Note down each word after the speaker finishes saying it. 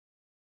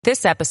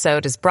This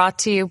episode is brought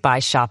to you by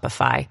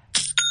Shopify.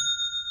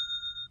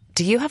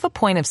 Do you have a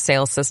point of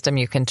sale system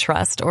you can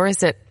trust, or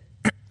is it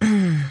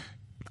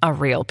a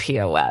real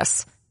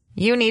POS?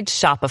 You need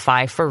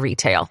Shopify for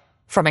retail.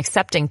 From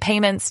accepting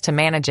payments to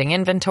managing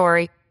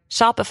inventory,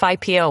 Shopify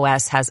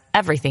POS has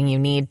everything you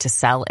need to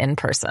sell in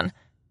person.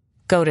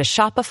 Go to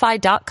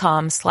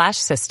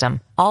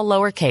shopify.com/system, all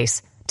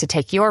lowercase, to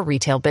take your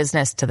retail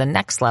business to the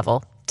next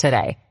level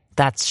today.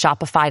 That's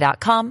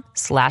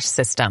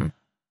shopify.com/system.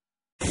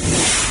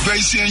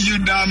 Great seeing you,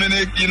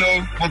 Dominic. You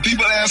know, when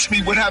people ask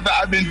me what have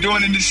I been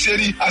doing in the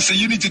city, I say,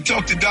 you need to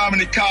talk to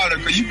Dominic Carter,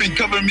 because you've been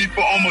covering me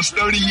for almost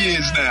 30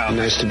 years now.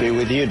 Nice to be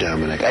with you,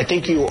 Dominic. I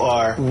think you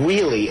are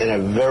really in a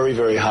very,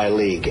 very high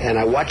league. And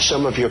I watch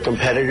some of your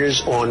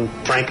competitors on,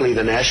 frankly,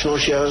 the national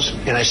shows,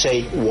 and I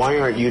say, why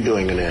aren't you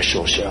doing a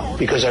national show?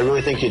 Because I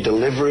really think your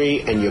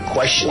delivery and your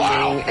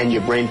questioning and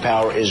your brain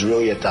power is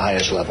really at the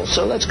highest level.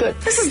 So that's good.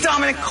 This is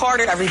Dominic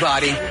Carter,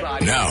 everybody.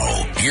 Now,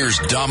 here's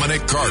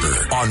Dominic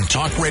Carter on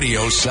Talk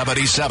Radio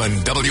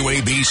 77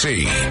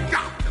 WABC.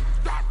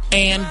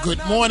 And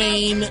good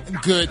morning.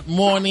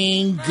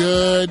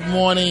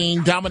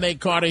 Dominic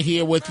Carter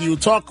here with you.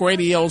 Talk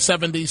Radio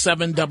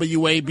 77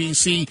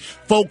 WABC.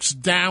 Folks,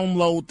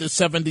 download the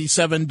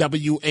 77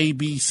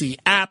 WABC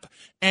app.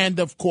 And,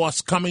 of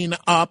course, coming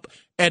up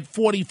at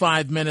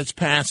 45 minutes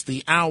past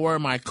the hour,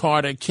 my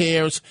Carter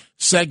Cares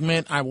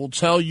segment, I will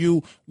tell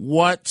you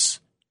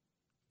what's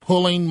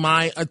pulling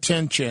my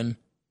attention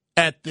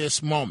at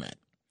this moment.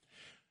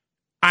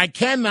 I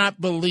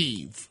cannot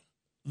believe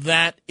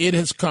that it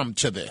has come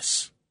to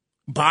this.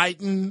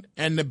 Biden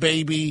and the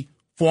baby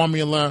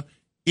formula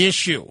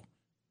issue.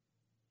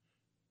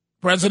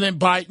 President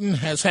Biden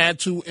has had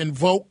to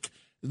invoke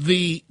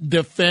the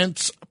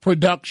Defense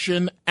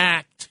Production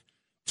Act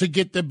to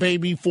get the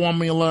baby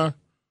formula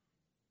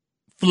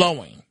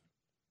flowing,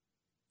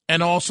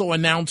 and also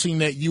announcing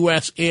that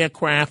U.S.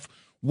 aircraft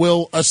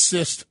will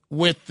assist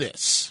with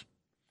this.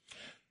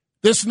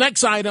 This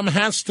next item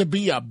has to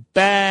be a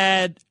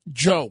bad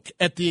joke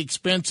at the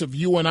expense of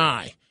you and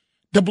I.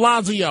 De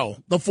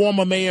Blasio, the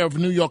former mayor of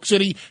New York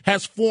City,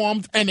 has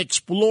formed an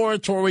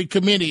exploratory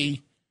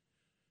committee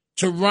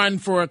to run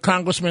for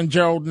Congressman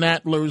Gerald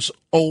Nadler's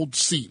old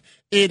seat.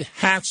 It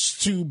has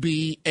to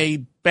be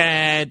a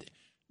bad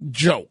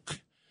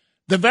joke.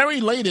 The very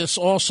latest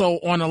also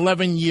on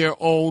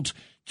 11-year-old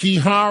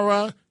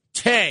Kiara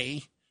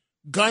Tay,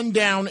 gunned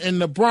down in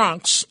the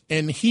Bronx,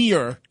 and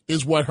here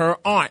is what her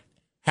aunt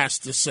has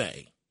to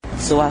say.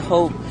 So I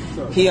hope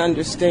he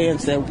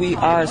understands that we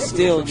are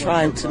still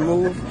trying to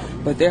move,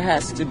 but there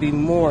has to be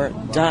more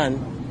done,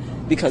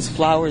 because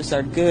flowers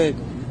are good,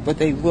 but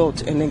they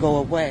wilt and they go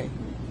away.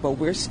 But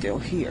we're still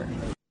here.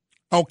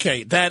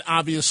 Okay, that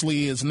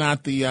obviously is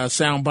not the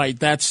soundbite.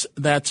 That's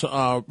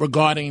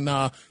regarding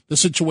the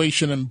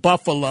situation in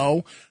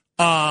Buffalo.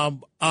 We're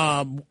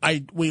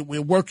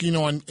working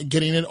on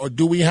getting it, or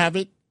do we have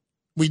it?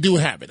 We do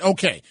have it.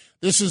 Okay,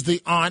 this is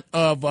the aunt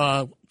of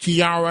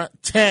Kiara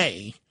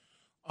Tay,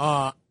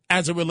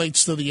 as it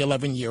relates to the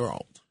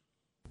 11-year-old.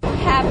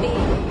 Happy,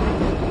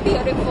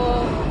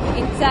 beautiful,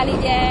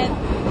 intelligent,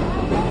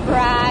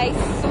 bright,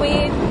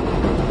 sweet,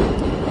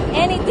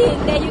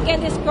 anything that you can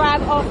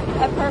describe of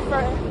a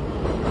perfect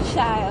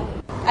child.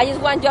 I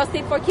just want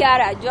justice for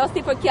Kiara.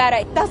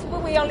 That's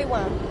what we only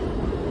want.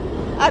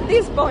 At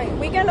this point,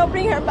 we cannot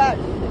bring her back.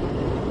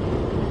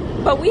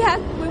 But we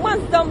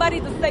want somebody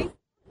to say,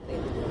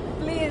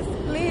 please,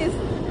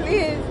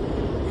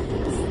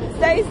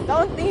 say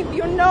something if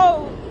you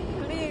know,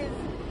 please.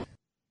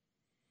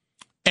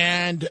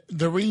 And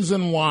the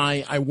reason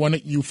why I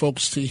wanted you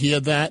folks to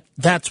hear that,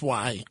 that's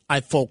why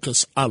I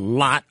focus a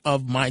lot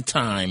of my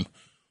time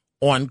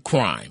on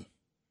crime.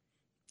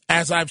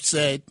 As I've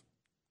said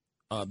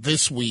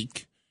this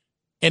week,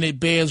 and it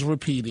bears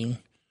repeating,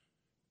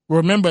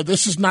 remember,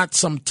 this is not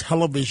some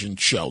television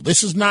show.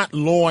 This is not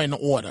Law and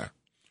Order.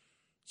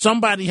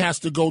 Somebody has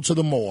to go to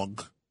the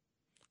morgue.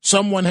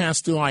 Someone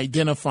has to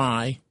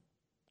identify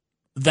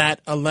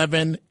that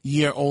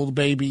 11-year-old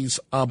baby's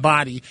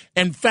body.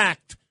 In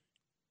fact,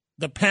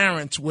 the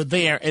parents were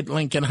there at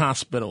Lincoln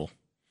Hospital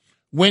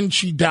when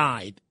she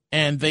died,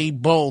 and they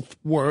both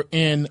were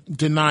in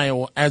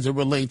denial as it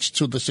relates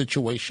to the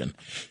situation.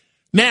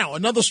 Now,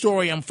 another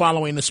story I'm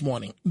following this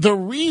morning. The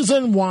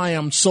reason why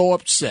I'm so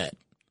upset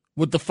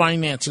with the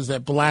finances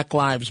at Black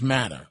Lives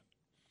Matter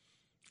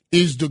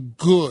is the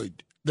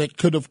good that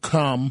could have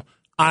come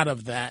out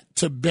of that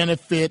to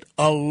benefit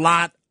a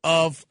lot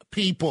of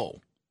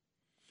people.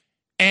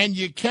 And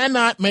you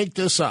cannot make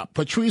this up.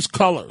 Patrisse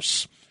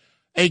Cullors,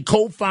 a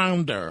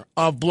co-founder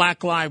of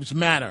Black Lives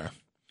Matter,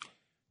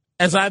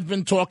 as I've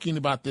been talking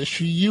about this,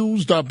 she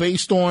used,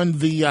 based on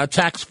the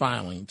tax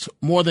filings,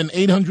 more than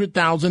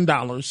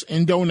 $800,000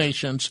 in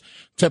donations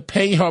to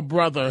pay her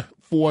brother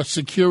for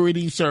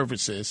security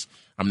services.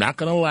 I'm not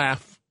going to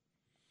laugh.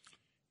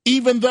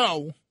 Even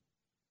though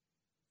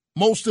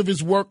most of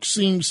his work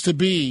seems to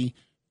be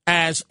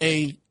as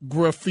a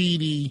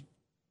graffiti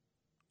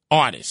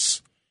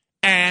artist.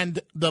 And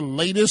the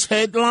latest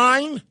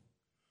headline,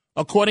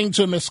 according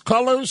to Ms.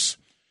 Cullors,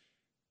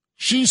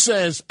 She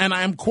says, and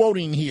I'm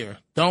quoting here,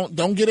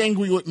 don't get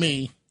angry with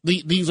me.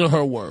 These are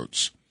her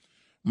words.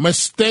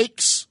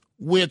 Mistakes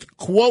with,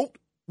 quote,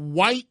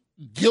 white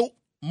guilt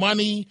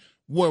money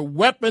were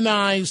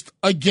weaponized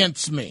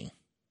against me.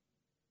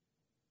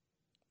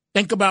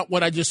 Think about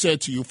what I just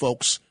said to you,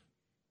 folks.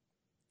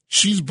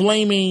 She's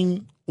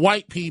blaming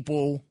white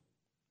people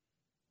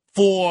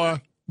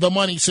for the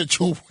money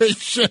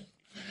situation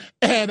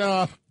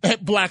at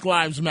Black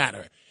Lives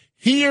Matter.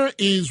 Here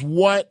is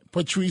what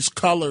Patrisse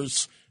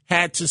Cullors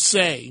had to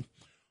say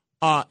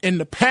in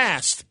the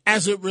past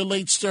as it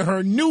relates to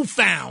her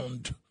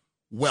newfound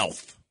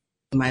wealth.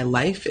 My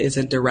life is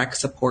in direct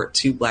support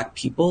to Black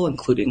people,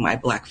 including my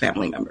Black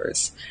family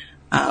members,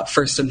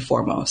 first and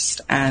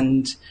foremost.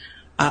 And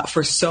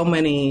for so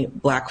many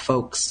Black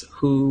folks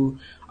who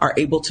are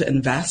able to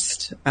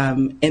invest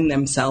in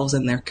themselves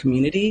and their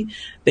community,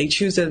 they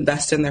choose to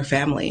invest in their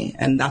family.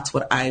 And that's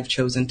what I've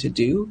chosen to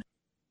do.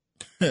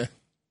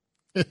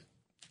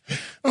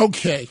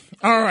 Okay.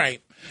 All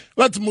right.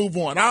 Let's move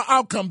on.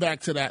 I'll come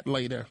back to that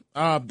later.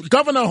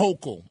 Governor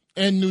Hochul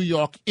in New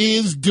York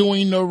is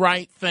doing the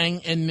right thing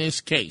in this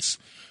case,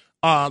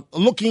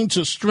 looking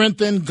to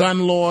strengthen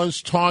gun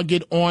laws,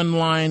 target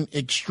online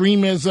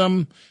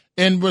extremism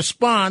in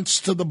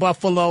response to the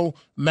Buffalo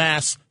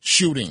mass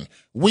shooting.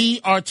 We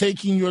are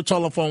taking your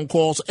telephone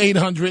calls,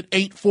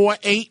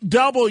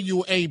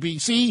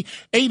 800-848-WABC,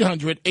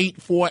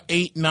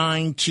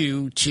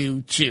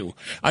 800-848-9222.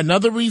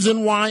 Another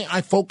reason why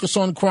I focus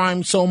on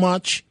crime so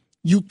much,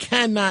 you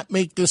cannot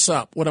make this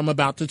up, what I'm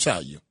about to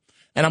tell you.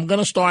 And I'm going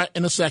to start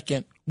in a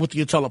second with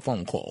your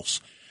telephone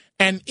calls.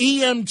 An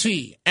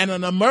EMT and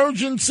an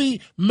emergency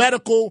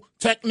medical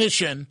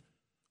technician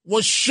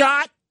was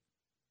shot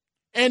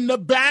in the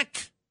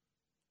back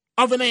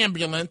of an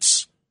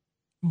ambulance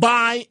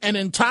by an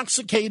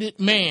intoxicated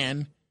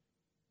man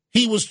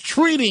he was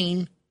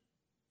treating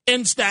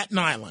in Staten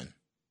Island.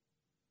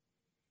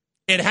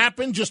 It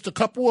happened just a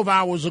couple of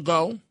hours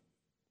ago.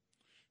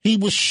 He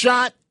was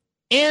shot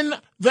in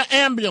the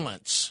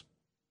ambulance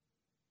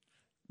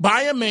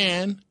by a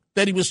man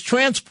that he was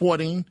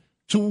transporting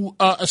to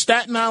a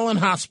Staten Island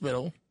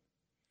hospital,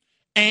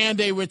 and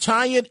a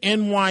retired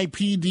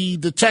NYPD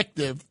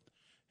detective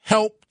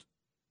helped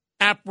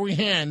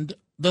apprehend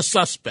the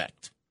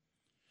suspect.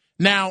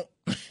 Now,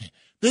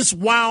 this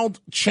wild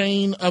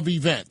chain of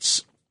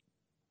events,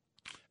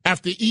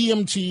 after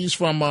EMTs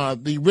from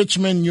the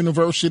Richmond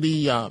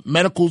University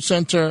Medical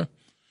Center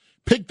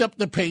picked up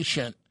the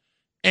patient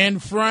in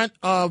front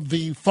of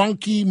the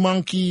Funky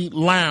Monkey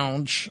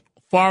Lounge,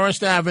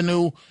 Forest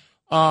Avenue,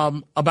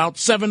 about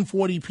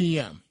 7:40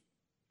 p.m.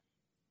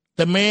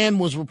 The man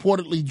was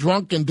reportedly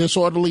drunk and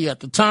disorderly at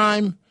the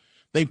time.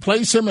 They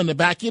placed him in the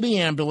back of the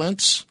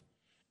ambulance,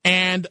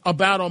 and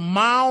about a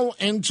mile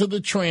into the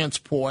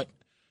transport,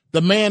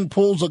 the man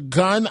pulls a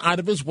gun out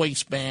of his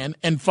waistband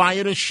and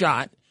fired a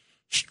shot,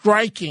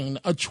 striking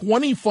a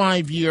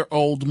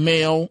 25-year-old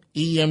male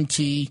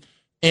EMT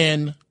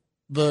in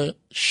the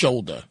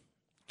shoulder.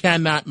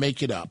 Cannot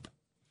make it up.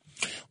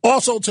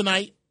 Also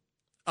tonight,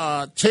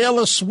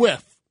 Taylor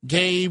Swift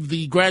gave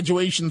the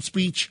graduation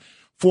speech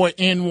for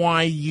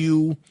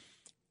NYU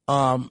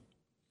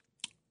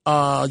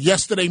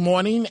yesterday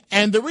morning.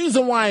 And the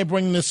reason why I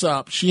bring this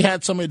up, she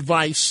had some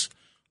advice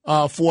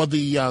for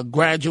the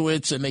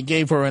graduates, and they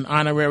gave her an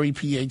honorary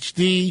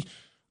PhD.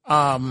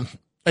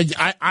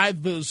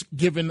 I've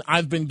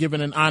been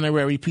given an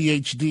honorary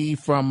PhD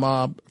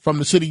from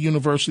the City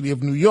University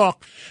of New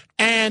York.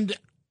 And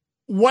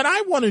what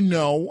I want to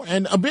know,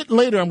 and a bit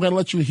later I'm going to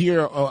let you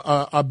hear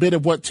a bit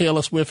of what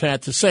Taylor Swift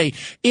had to say.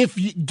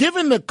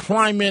 Given the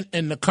climate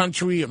in the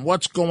country and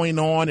what's going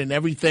on and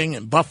everything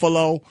in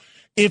Buffalo,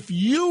 if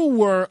you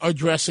were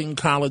addressing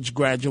college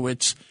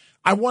graduates,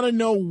 I want to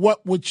know,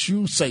 what would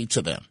you say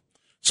to them?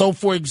 So,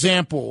 for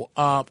example,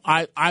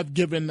 I've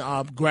given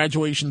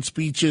graduation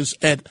speeches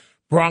at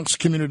Bronx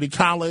Community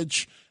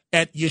College,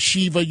 at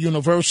Yeshiva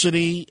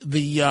University,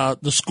 the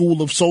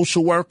School of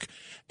Social Work.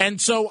 And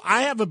so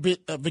I have a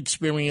bit of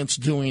experience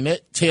doing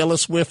it. Taylor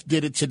Swift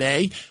did it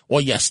today,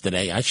 or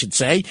yesterday, I should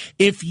say.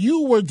 If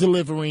you were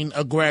delivering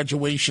a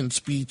graduation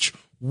speech,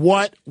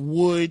 what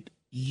would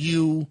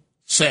you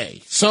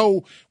say?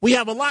 So we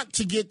have a lot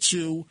to get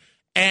to,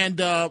 and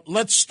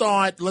let's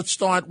start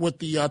with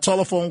the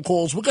telephone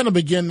calls. We're going to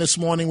begin this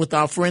morning with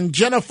our friend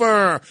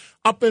Jennifer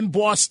up in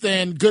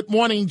Boston. Good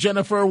morning,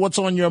 Jennifer. What's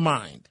on your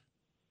mind?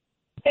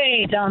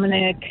 Hey,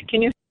 Dominic.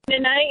 Can you hear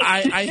me tonight?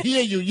 I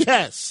hear you,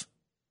 yes.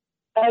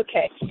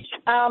 Okay.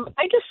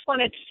 I just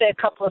wanted to say a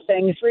couple of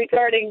things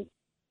regarding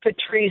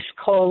Patrisse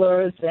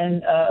Cullors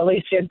and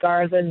Alicia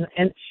Garza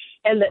and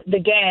the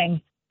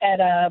gang at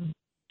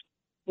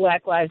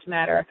Black Lives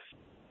Matter.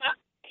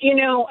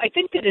 I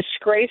think the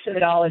disgrace of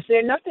it all is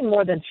they're nothing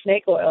more than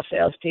snake oil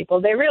salespeople.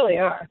 They really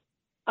are.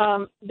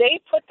 They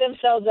put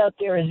themselves out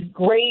there as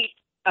great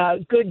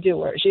good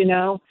doers,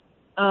 and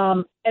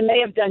they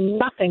have done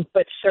nothing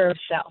but serve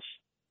self.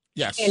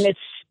 Yes. And it's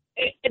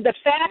the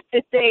fact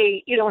that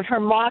they, in her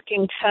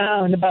mocking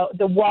tone about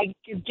the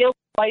guilt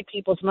white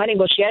people's money.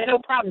 Well, she had no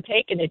problem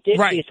taking it, did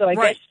she? So I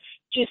guess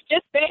she's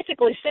just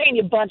basically saying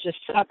you bunch of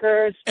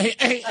suckers.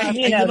 Hey,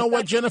 you know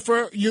what,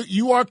 Jennifer?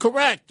 You are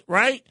correct,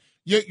 right?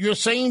 You're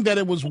saying that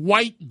it was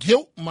white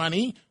guilt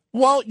money.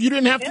 Well, you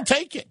didn't have to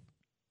take it.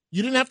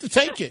 You didn't have to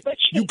take it.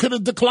 You could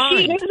have declined.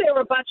 She knew there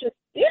were a bunch of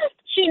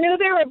she knew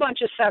there were a bunch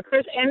of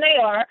suckers, and they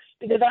are,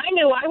 because I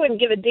knew I wouldn't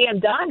give a damn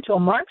dime to a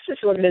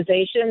Marxist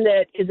organization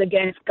that is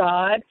against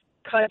God,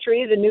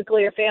 country, the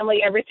nuclear family,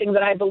 everything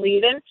that I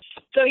believe in.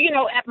 So, you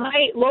know, at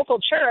my local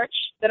church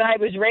that I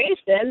was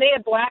raised in, they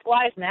had Black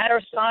Lives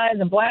Matter signs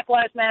and Black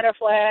Lives Matter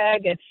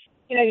flag, and,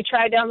 you know, you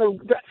try down the...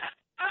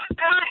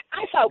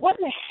 I thought, what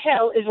in the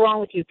hell is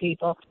wrong with you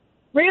people?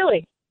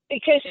 Really?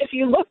 Because if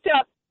you looked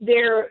up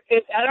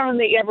I don't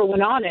know if they ever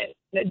went on it,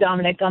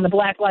 Dominic, on the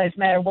Black Lives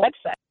Matter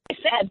website. They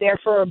said they're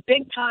for a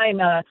big time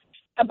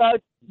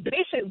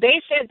they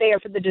said they are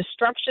for the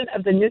destruction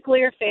of the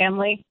nuclear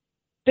family,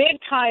 big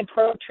time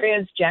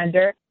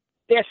pro-transgender.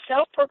 They're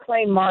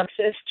self-proclaimed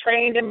Marxists,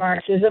 trained in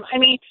Marxism. I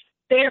mean,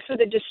 they're for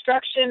the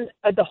destruction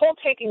of the whole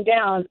taking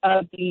down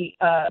of the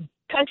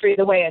country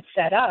the way it's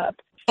set up.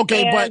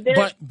 Okay,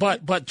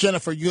 but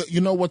Jennifer,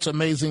 you know what's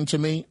amazing to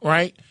me,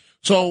 right?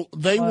 So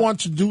they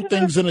want to do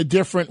things in a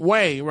different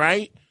way,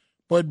 right?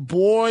 But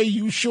boy,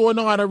 you sure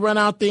know how to run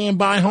out there and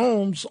buy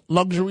homes,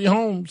 luxury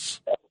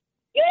homes.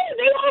 Yeah,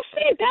 they all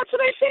say it. That's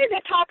what I say. They're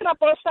talking up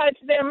both sides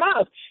of their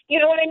mouth. You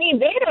know what I mean?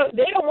 They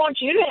don't want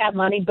you to have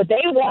money, but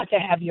they want to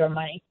have your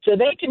money, so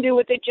they can do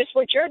with it just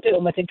what you're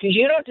doing with it, because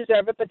you don't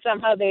deserve it, but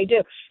somehow they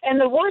do. And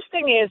the worst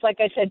thing is,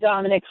 like I said,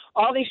 Dominic,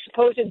 all these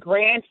supposed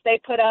grants they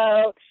put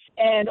out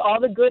and all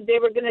the good they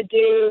were going to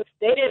do,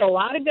 they did a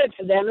lot of good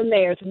for them and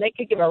theirs, and they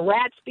could give a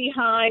rat's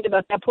behind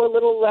about that poor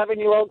little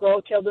 11-year-old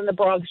girl killed in the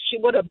Bronx.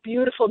 What a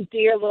beautiful,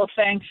 dear little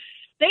thing.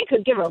 They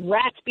could give a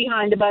rat's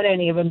behind about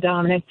any of them,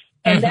 Dominic.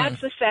 And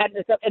that's the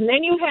sadness. And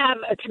then you have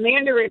a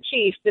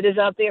commander-in-chief that is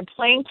out there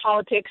playing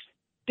politics,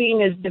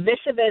 being as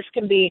divisive as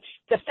can be.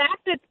 The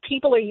fact that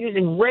people are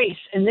using race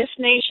in this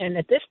nation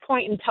at this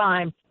point in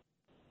time,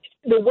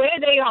 the way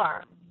they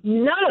are,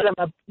 none of them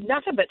are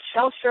nothing but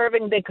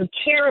self-serving. They could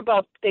care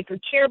about the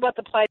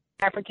plight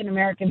of African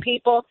American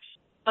people.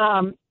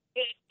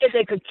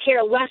 They could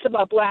care less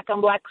about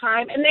black-on-black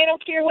crime, and they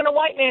don't care when a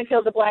white man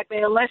kills a black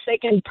man unless they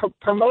can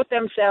promote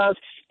themselves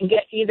and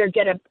either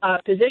get a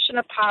position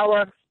of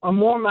power or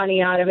more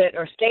money out of it,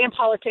 or stay in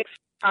politics,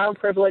 power and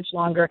privilege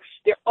longer.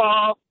 They're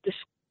all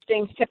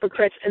disgusting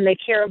hypocrites, and they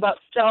care about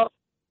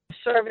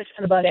self-service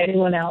and about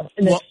anyone else.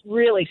 And it's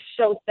really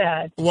so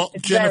sad. Well,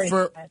 it's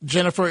Jennifer,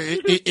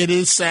 it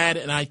is sad,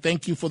 and I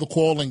thank you for the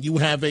call, and you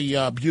have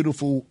a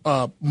beautiful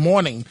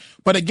morning.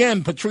 But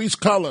again, Patrisse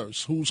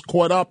Cullors, who's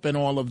caught up in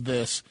all of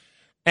this,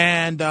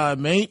 and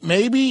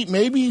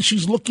maybe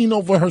she's looking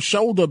over her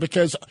shoulder,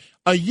 because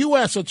a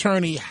U.S.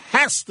 attorney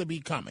has to be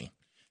coming.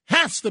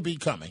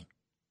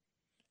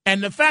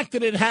 And the fact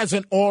that it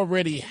hasn't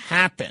already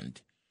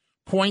happened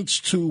points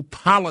to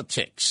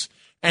politics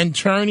and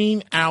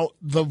turning out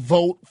the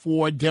vote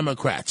for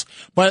Democrats.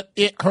 But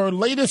her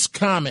latest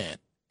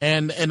comment,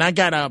 and I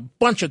got a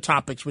bunch of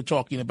topics we're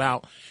talking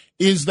about,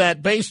 is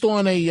that based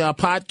on a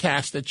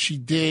podcast that she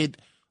did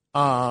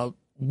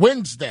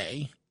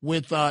Wednesday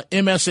with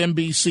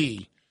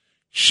MSNBC,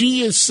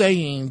 she is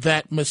saying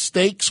that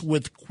mistakes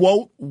with,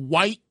 quote,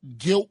 white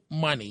guilt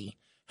money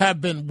have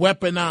been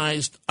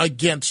weaponized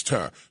against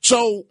her.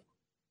 So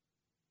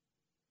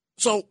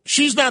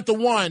she's not the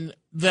one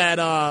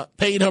that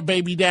paid her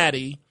baby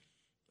daddy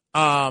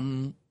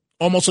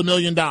almost $1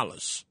 million.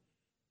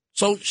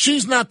 So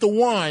she's not the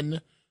one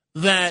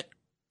that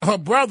her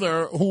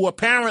brother, who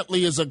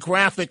apparently is a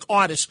graphic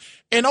artist,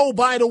 and oh,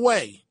 by the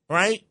way,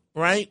 right,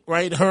 her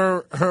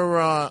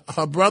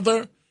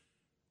brother,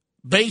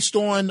 based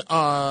on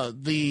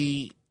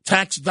the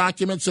tax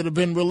documents that have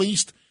been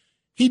released,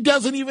 he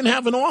doesn't even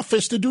have an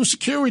office to do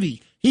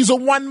security. He's a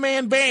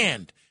one-man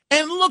band.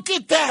 And look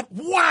at that.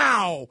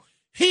 Wow.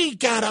 He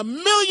got $1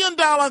 million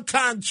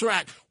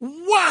contract.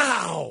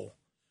 Wow.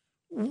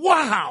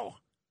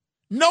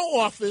 No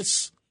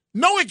office,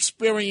 no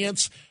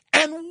experience,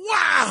 and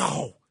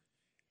wow.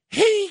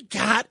 He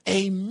got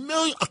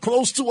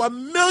close to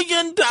 $1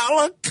 million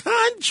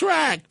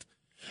contract.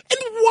 And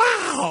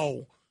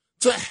wow.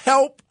 To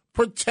help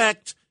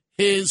protect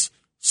his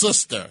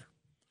sister.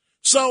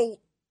 So,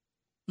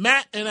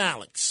 Matt and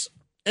Alex,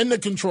 in the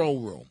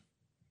control room.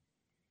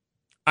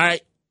 All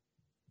right,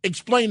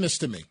 explain this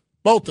to me,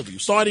 both of you,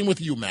 starting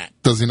with you, Matt.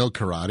 Does he know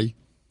karate?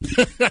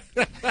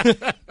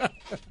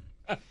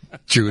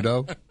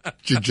 Judo?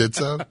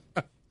 Jiu-jitsu?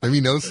 Maybe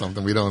he knows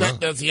something we don't know.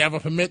 Does he have a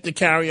permit to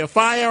carry a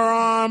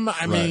firearm?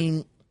 I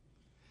mean,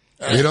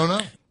 we don't know.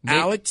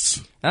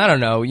 Alex? I don't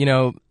know. You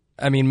know,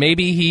 I mean,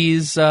 maybe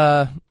he's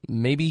able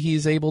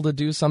to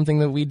do something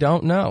that we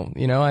don't know.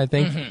 You know, I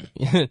think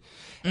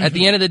at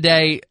the end of the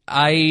day,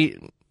 I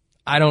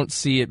don't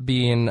see it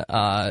being,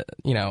 a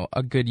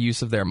good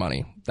use of their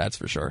money. That's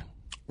for sure.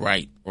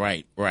 Right.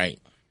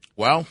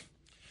 Well,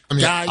 I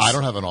mean, Guys, I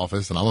don't have an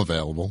office, and I'm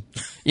available.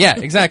 Yeah,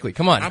 exactly.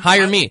 Come on,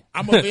 hire me.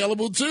 I'm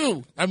available,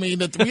 too. I mean,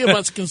 the three of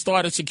us can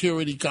start a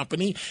security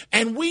company,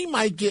 and we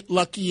might get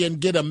lucky and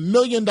get $1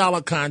 million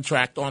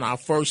contract on our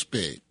first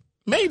bid.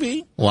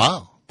 Maybe.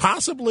 Wow.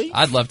 Possibly.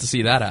 I'd love to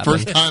see that happen.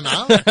 First time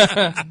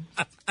out.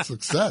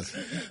 Success.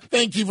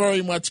 Thank you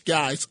very much,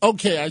 guys.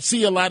 Okay, I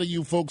see a lot of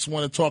you folks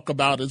want to talk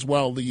about as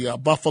well the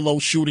Buffalo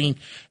shooting.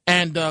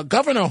 And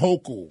Governor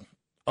Hochul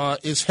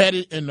is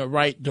headed in the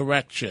right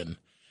direction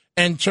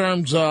in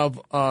terms of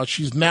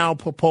she's now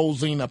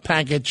proposing a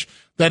package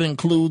that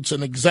includes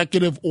an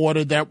executive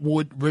order that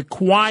would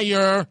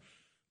require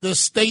the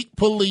state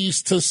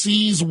police to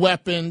seize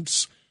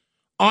weapons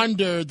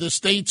under the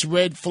state's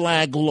red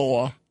flag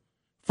law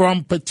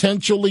from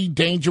potentially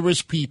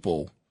dangerous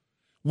people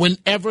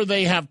whenever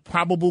they have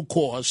probable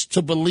cause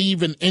to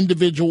believe an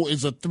individual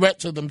is a threat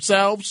to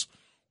themselves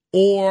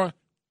or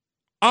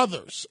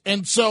others.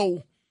 And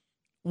so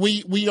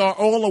we are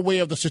all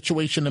aware of the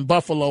situation in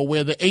Buffalo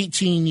where the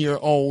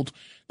 18-year-old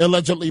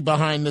allegedly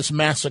behind this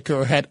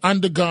massacre had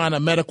undergone a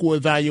medical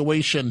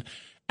evaluation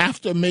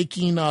after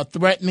making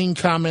threatening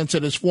comments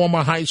at his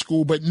former high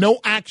school, but no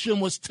action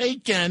was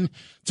taken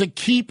to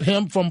keep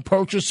him from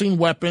purchasing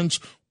weapons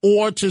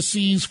or to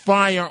seize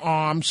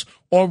firearms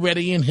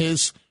already in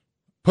his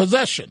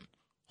possession.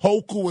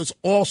 Hochul is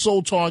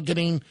also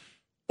targeting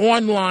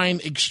online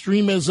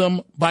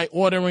extremism by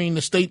ordering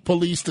the state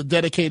police to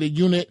dedicate a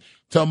unit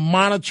to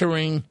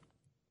monitoring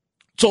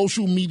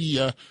social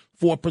media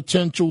for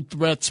potential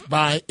threats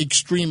by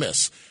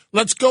extremists.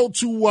 Let's go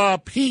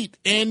to Pete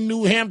in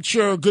New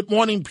Hampshire. Good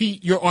morning,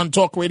 Pete. You're on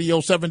Talk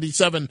Radio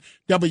 77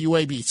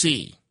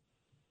 WABC.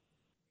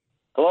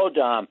 Hello,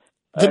 Dom.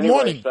 Good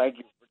morning. Thank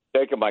you for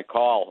taking my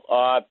call.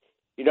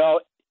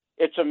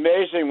 It's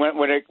amazing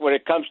when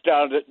it comes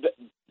down to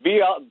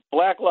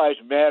Black Lives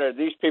Matter.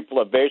 These people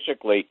are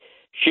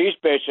she's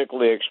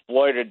basically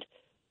exploited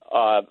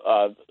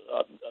the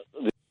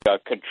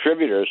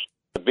contributors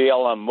to the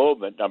BLM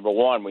movement. Number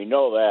one, we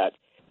know that.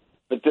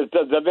 But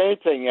the main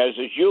thing is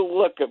you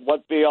look at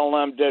what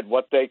BLM did,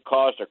 what they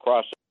caused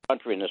across the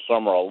country in the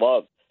Summer of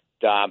Love,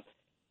 Dom,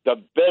 the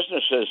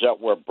businesses that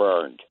were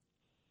burned,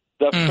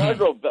 the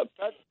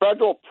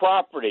federal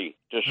property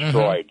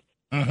destroyed.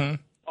 Mm-hmm.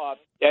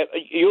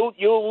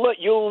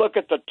 You look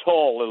at the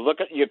toll and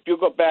if you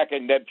go back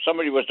and if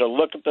somebody was to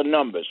look at the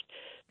numbers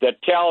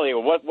that tell you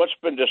what's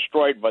been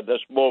destroyed by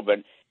this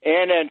movement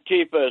and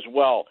Antifa as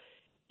well.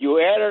 You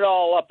add it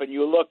all up and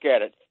you look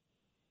at it.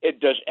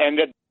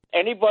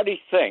 Anybody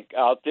think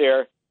out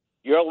there,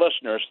 your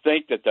listeners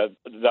think that the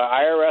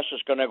IRS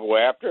is going to go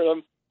after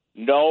them?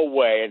 No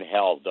way in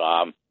hell,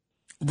 Dom.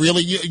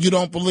 Really, you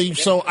don't believe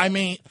so? I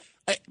mean,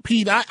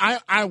 Pete,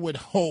 I would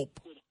hope.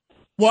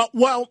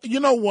 Well, you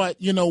know what?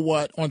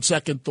 On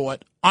second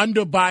thought,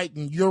 under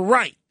Biden, you're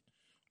right.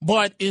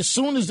 But as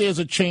soon as there's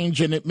a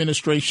change in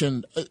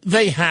administration,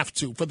 they have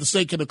to, for the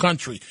sake of the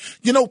country.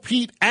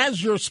 Pete,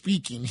 as you're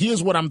speaking,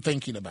 here's what I'm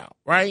thinking about,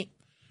 right?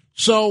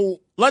 So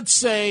let's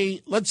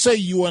say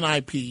you and I,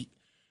 Pete,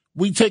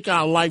 we take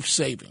our life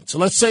savings. So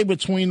let's say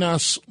between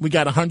us, we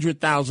got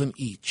 $100,000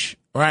 each,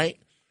 right?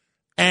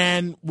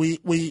 And we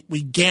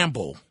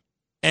gamble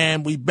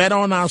and we bet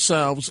on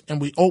ourselves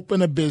and we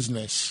open a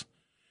business.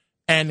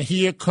 And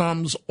here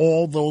comes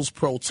all those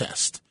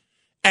protests.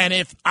 And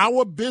if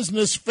our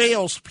business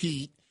fails,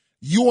 Pete,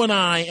 you and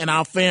I and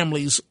our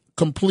families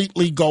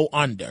completely go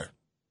under.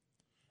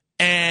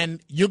 And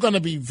you're going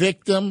to be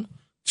victim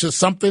to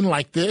something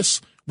like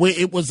this, where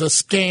it was a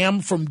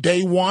scam from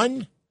day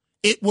one.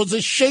 It was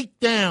a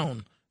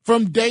shakedown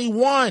from day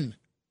one.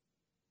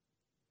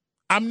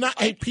 I'm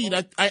not, hey, Pete,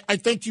 I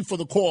thank you for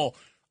the call.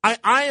 I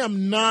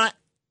am not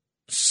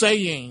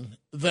saying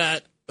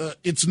that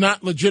it's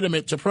not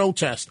legitimate to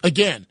protest.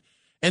 Again,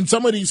 in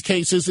some of these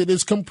cases, it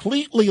is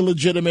completely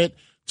legitimate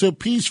to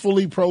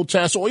peacefully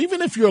protest, or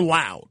even if you're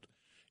loud,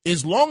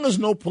 as long as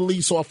no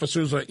police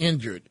officers are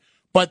injured.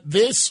 But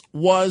this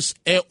was,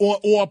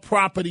 or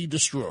property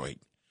destroyed.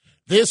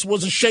 This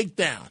was a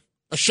shakedown.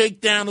 A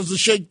shakedown is a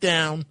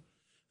shakedown.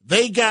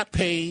 They got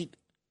paid,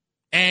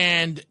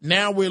 and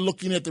now we're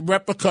looking at the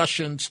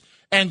repercussions.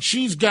 And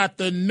she's got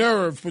the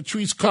nerve,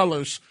 Patrisse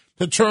Cullors,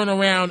 to turn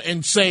around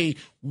and say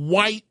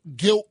white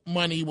guilt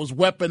money was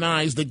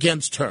weaponized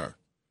against her.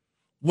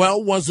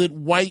 Well, was it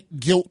white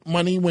guilt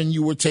money when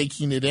you were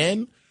taking it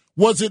in?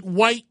 Was it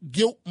white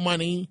guilt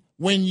money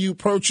when you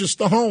purchased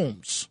the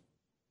homes?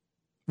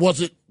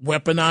 Was it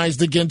weaponized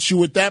against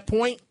you at that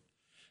point?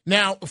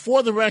 Now,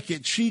 for the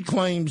record, she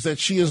claims that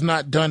she has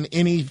not done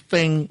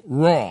anything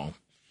wrong.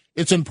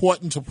 It's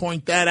important to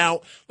point that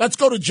out. Let's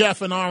go to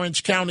Jeff in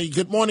Orange County.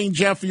 Good morning,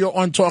 Jeff. You're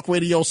on Talk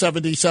Radio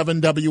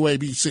 77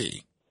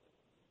 WABC.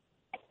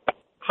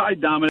 Hi,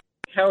 Dominic.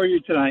 How are you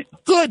tonight?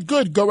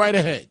 Good. Go right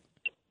ahead.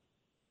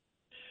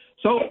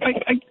 So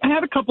I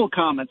had a couple of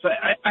comments.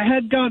 I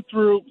had gone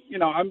through,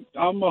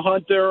 I'm a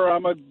hunter,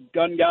 I'm a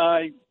gun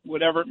guy,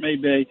 whatever it may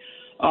be.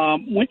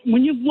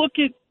 When you look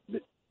at,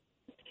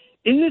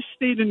 in this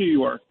state of New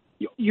York,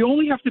 you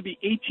only have to be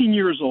 18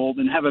 years old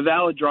and have a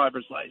valid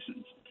driver's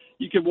license.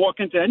 you can walk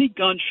into any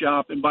gun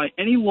shop and buy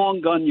any long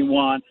gun you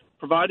want,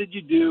 provided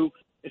you do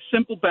a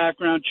simple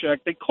background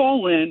check. They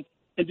call in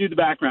and do the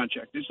background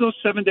check. There's no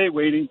 7-day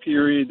waiting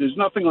period. There's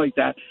nothing like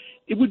that.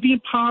 It would be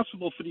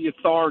impossible for the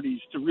authorities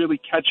to really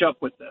catch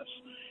up with this.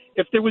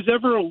 If there was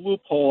ever a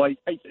loophole, I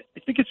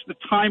think it's the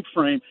time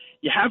frame.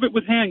 You have it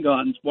with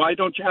handguns. Why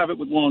don't you have it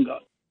with long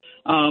guns?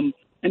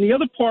 And the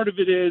other part of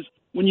it is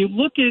when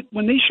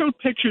they showed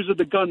pictures of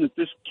the gun that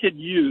this kid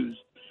used,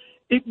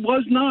 it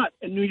was not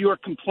a New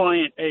York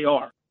compliant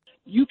AR.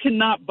 You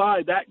cannot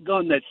buy that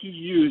gun that he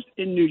used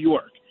in New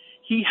York.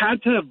 He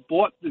had to have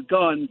bought the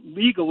gun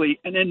legally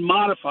and then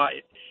modify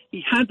it.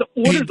 He had to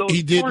order those.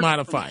 He did parts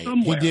modify it.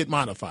 somewhere. He did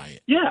modify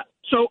it. Yeah.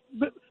 So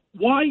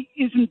why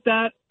isn't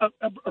that a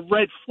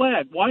red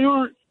flag? Why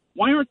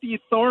aren't the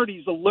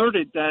authorities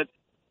alerted that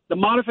the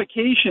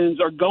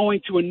modifications are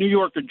going to a New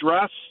York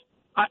address?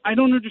 I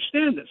don't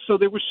understand this. So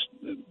there was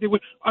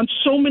on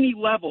so many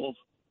levels,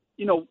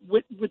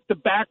 with the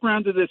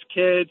background of this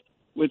kid,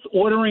 with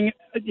ordering,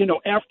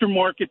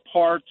 aftermarket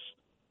parts.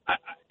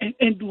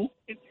 And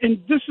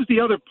this is the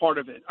other part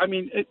of it. I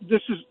mean,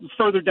 this is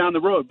further down the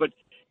road, but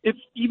if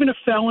even a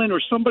felon or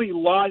somebody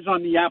lies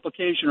on the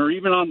application or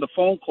even on the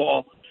phone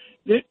call,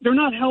 they're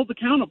not held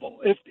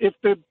accountable. If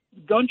the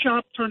gun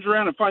shop turns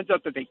around and finds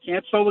out that they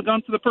can't sell the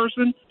gun to the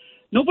person,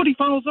 nobody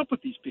follows up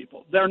with these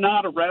people. They're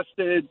not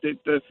arrested.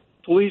 The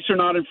police are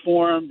not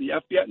informed. The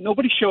FBI,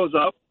 nobody shows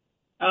up.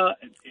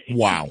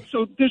 Wow.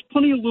 So there's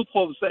plenty of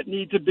loopholes that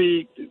need to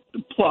be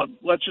plugged.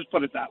 Let's just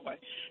put it that way.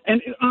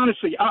 And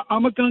honestly,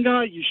 I'm a gun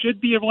guy. You should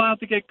be allowed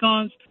to get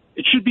guns.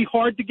 It should be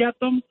hard to get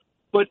them,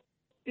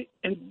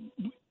 and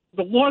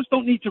the laws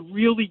don't need to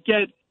really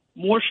get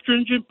more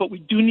stringent, but we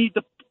do need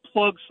to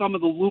plug some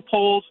of the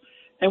loopholes,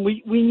 and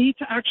we need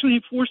to actually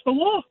enforce the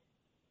law.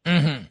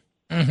 Mm-hmm.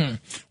 Mm-hmm.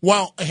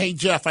 Well, hey,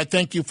 Jeff, I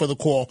thank you for the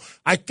call.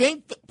 I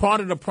think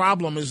part of the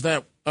problem is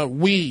that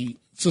we,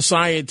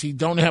 society,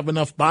 don't have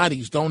enough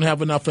bodies, don't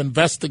have enough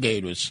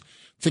investigators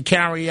to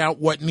carry out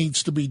what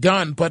needs to be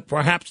done. But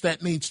perhaps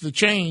that needs to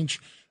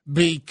change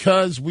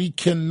because we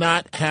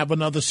cannot have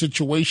another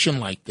situation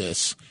like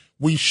this.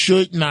 We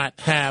should not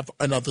have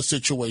another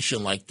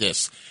situation like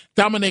this.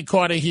 Dominic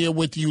Carter here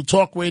with you,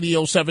 Talk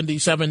Radio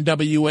 77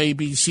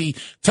 WABC.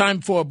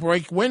 Time for a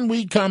break. When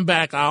we come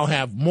back, I'll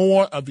have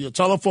more of your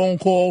telephone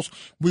calls.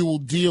 We will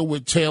deal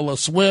with Taylor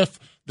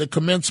Swift, the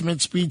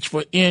commencement speech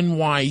for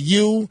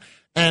NYU,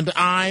 and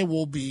I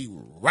will be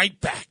right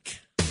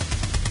back.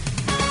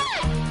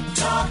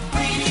 Talk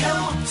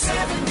Radio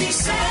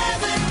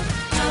 77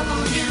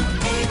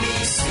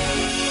 WABC.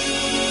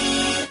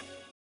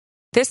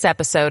 This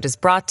episode is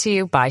brought to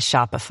you by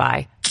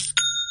Shopify.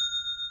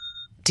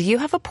 Do you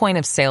have a point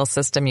of sale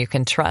system you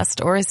can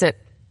trust, or is it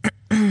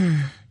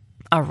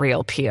a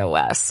real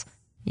POS?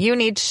 You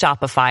need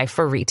Shopify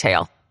for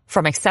retail.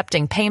 From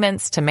accepting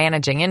payments to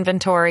managing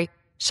inventory,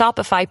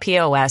 Shopify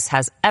POS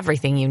has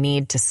everything you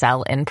need to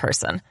sell in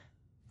person.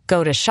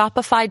 Go to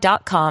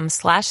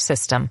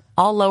shopify.com/system,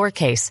 all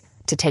lowercase,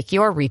 to take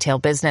your retail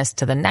business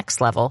to the next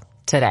level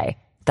today.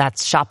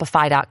 That's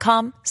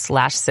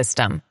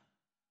shopify.com/system.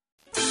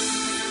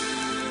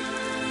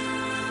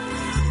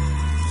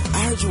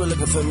 I heard you were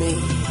looking for me. Hey,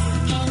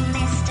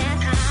 Mr.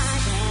 Carter.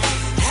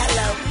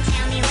 Hello.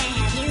 Tell me where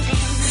have you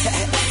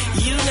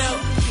been? You know.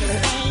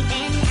 They've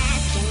been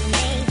asking,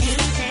 they've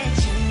been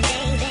searching,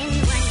 they've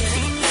been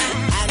wondering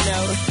why. I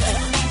know.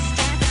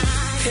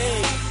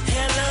 Hey,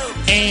 hello.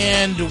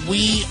 And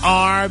we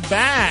are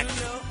back.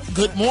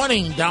 Good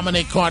morning.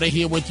 Dominic Carter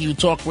here with you,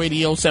 Talk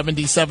Radio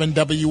 77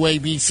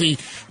 WABC.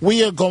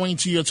 We are going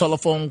to your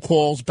telephone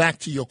calls, back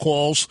to your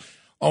calls.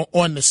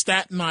 On the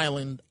Staten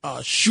Island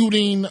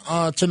shooting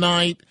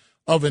tonight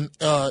of an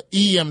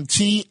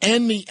EMT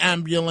and the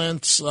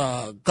ambulance,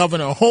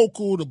 Governor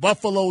Hochul, the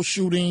Buffalo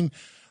shooting.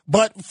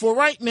 But for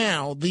right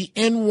now, the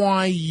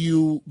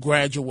NYU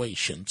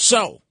graduation.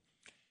 So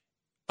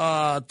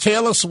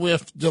Taylor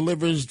Swift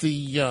delivers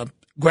the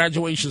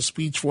graduation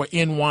speech for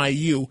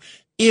NYU.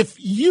 If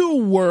you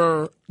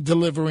were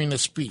delivering a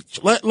speech,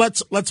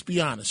 let's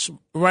be honest.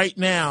 Right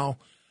now,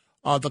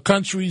 the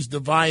country's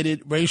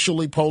divided,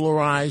 racially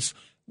polarized.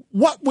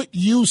 What would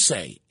you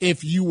say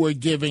if you were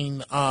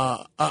giving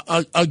a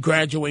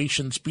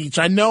graduation speech?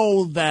 I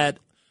know that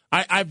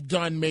I've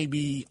done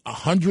maybe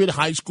 100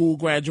 high school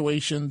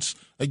graduations.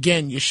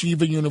 Again,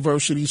 Yeshiva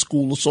University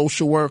School of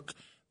Social Work,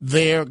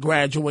 their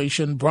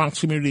graduation, Bronx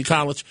Community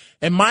College.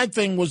 And my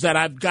thing was that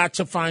I've got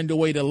to find a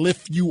way to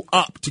lift you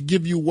up, to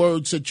give you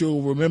words that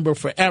you'll remember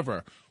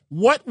forever.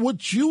 What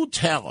would you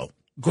tell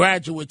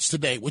graduates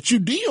today? Would you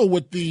deal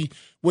with the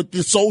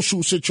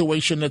social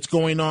situation that's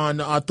going on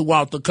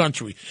throughout the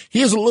country?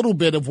 Here's a little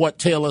bit of what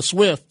Taylor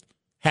Swift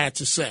had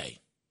to say.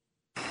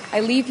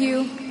 I leave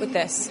you with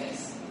this.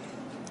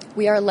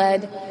 We are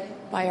led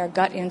by our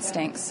gut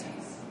instincts,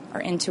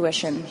 our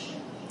intuition,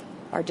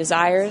 our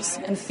desires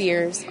and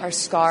fears, our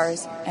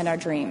scars and our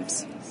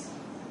dreams.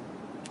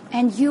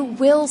 And you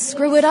will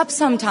screw it up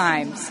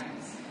sometimes.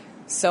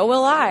 So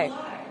will I.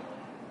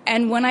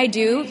 And when I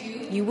do,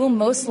 you will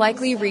most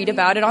likely read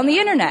about it on the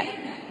internet.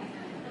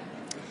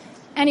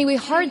 Anyway,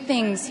 hard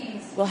things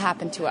will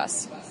happen to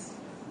us.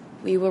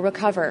 We will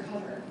recover.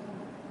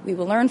 We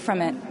will learn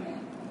from it.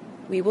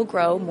 We will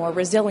grow more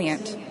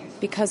resilient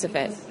because of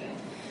it.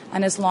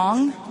 And as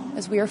long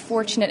as we are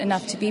fortunate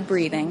enough to be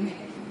breathing,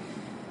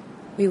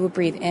 we will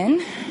breathe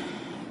in,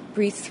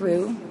 breathe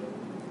through,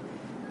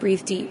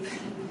 breathe deep,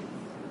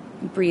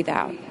 and breathe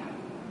out.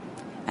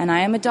 And I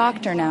am a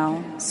doctor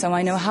now, so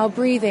I know how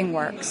breathing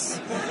works.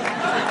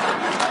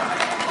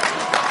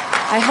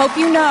 I hope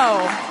you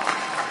know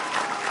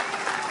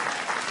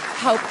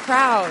how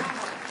proud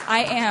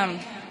I am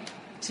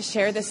to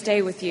share this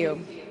day with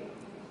you.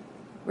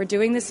 We're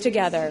doing this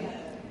together,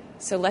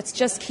 so let's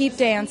just keep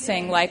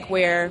dancing like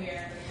we're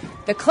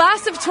the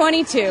class of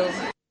 22.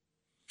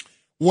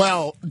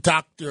 Well,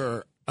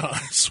 Dr.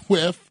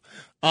 Swift,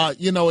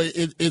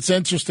 it's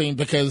interesting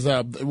because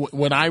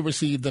when I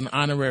received an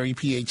honorary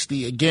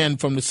PhD, again,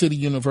 from the City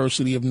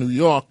University of New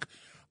York,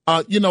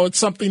 it's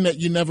something that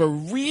you never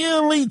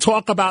really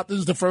talk about. This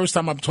is the first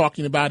time I'm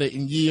talking about it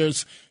in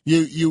years.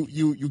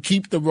 You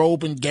keep the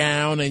robe and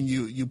gown and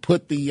you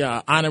put the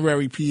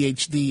honorary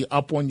PhD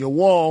up on your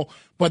wall,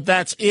 but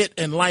that's it,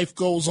 and life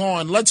goes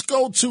on. Let's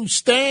go to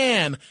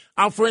Stan,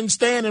 our friend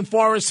Stan in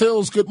Forest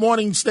Hills. Good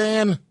morning,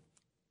 Stan.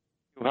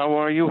 How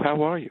are you?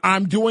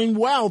 I'm doing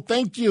well,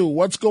 thank you.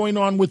 What's going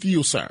on with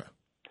you, sir?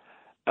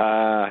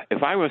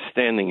 If I was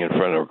standing in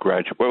front of a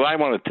graduate, well, I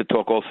wanted to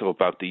talk also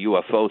about the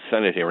UFO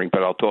Senate hearing,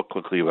 but I'll talk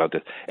quickly about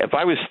this. If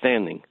I was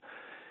standing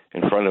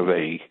in front of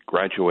a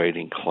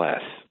graduating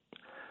class,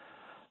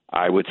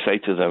 I would say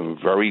to them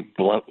very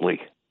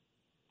bluntly,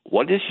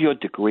 what is your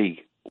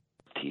degree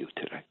to you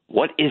today?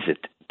 What is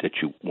it that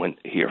you went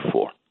here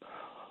for?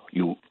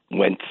 You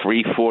went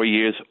 3-4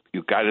 years,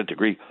 you got a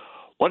degree.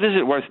 What is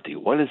it worth to you?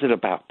 What is it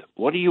about?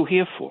 What are you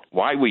here for?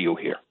 Why were you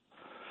here?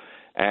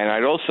 And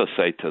I'd also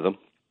say to them,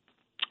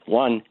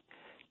 one,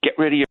 get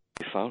rid of your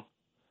phone,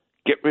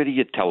 get rid of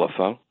your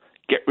telephone,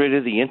 get rid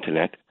of the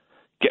internet,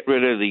 get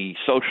rid of the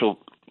social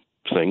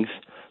things,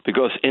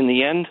 because in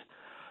the end,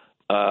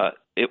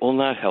 it will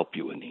not help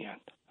you in the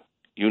end.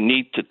 You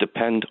need to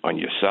depend on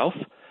yourself.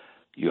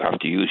 You have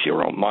to use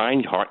your own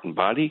mind, heart, and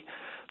body.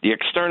 The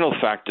external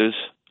factors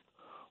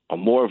are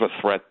more of a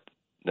threat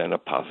than a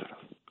positive.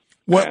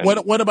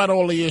 What about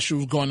all the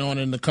issues going on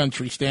in the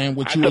country, Stan?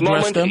 Would you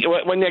address them?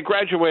 When they're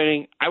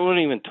graduating, I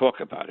wouldn't even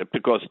talk about it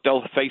because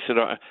they'll face it.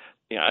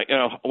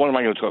 What am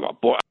I going to talk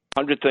about?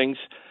 100 things.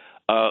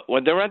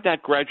 When they're at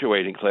that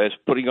graduating class,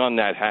 putting on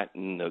that hat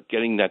and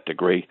getting that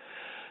degree,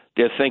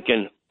 they're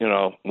thinking,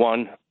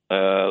 one,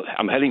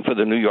 I'm heading for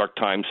the New York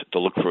Times to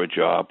look for a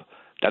job.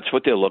 That's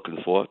what they're looking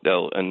for,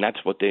 and that's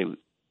what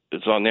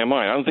it's on their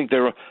mind. I don't think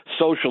there are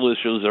social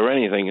issues or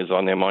anything is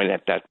on their mind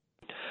at that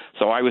point.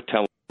 So I would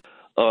tell them,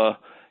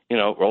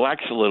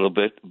 relax a little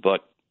bit,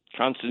 but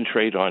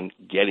concentrate on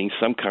getting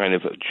some kind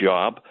of a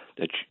job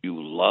that you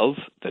love,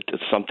 that is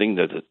something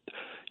that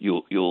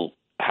you'll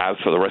have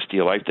for the rest of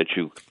your life that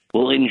you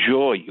will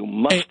enjoy. You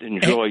must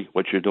enjoy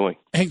what you're doing.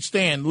 Hey,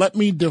 Stan, let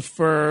me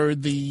defer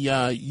the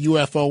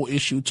UFO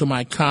issue to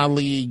my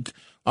colleague,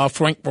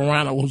 Frank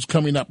Morano, who's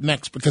coming up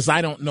next, because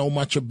I don't know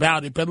much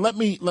about it. But let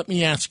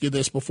me ask you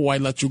this before I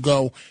let you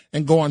go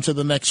and go on to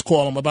the next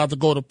call. I'm about to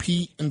go to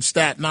Pete in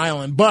Staten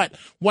Island. But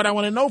what I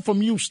want to know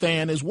from you,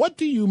 Stan, is what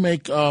do you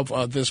make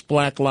of this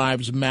Black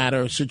Lives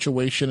Matter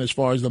situation as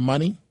far as the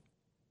money?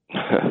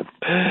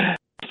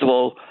 First of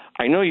all,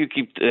 I know you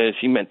keep.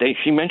 She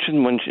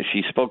mentioned when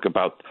she spoke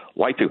about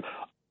white people.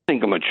 I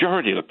think a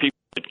majority of the people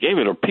that gave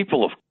it are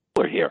people of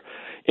color here.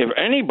 If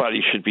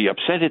anybody should be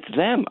upset, it's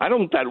them.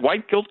 That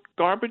white guilt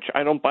garbage,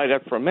 I don't buy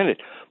that for a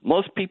minute.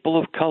 Most people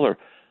of color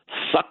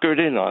suckered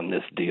in on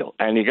this deal.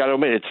 And you got to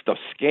admit, it's the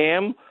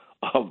scam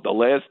of the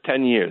last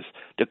 10 years.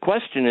 The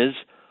question is,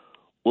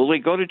 will they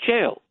go to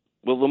jail?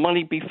 Will the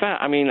money be found?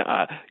 I mean,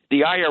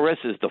 the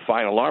IRS is the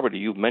final arbiter.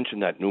 You've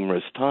mentioned that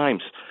numerous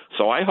times.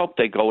 So I hope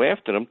they go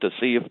after them to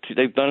see if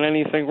they've done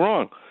anything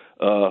wrong.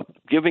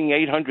 Giving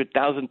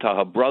 $800,000 to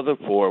her brother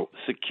for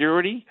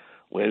security,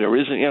 where there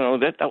isn't,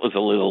 that was a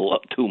little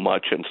too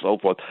much and so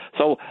forth.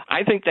 So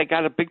I think they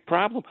got a big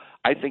problem.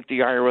 I think the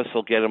IRS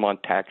will get them on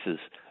taxes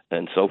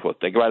and so forth.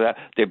 They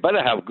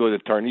better have good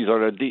attorneys or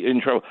they're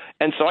in trouble.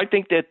 And so I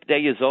think that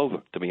day is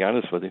over, to be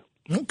honest with you.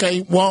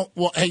 Okay. Well,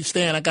 hey,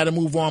 Stan, I got to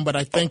move on, but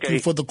I thank you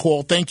for the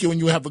call. Thank you, and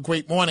you have a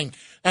great morning.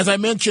 As I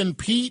mentioned,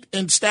 Pete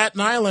in Staten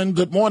Island,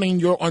 good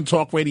morning. You're on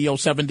Talk Radio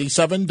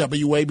 77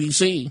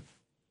 WABC.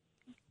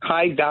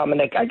 Hi,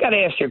 Dominic. I got to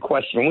ask you a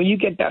question. When you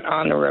get that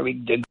honorary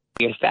degree,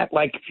 is that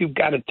like if you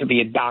got it to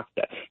be a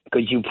doctor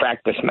because you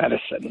practice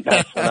medicine?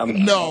 That's what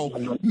I'm No.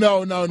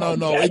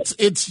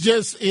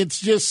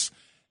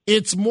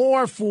 It's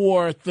more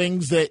for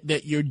things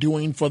that you're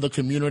doing for the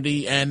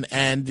community,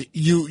 and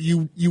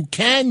you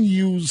can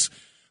use.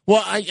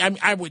 Well,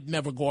 I would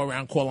never go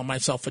around calling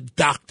myself a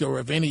doctor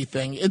of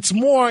anything. It's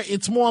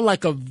more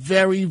like a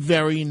very,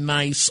 very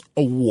nice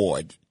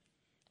award.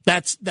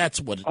 That's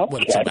what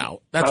it's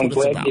about. I'm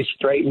glad you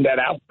straightened that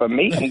out for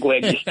me. I'm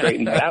glad you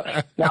straightened that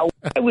out. Now,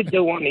 what I would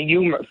do on the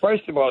humor,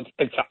 first of all,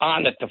 it's an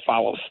honor to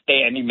follow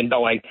Stan, even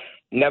though I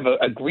never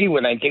agree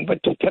with anything. But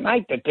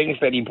tonight, the things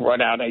that he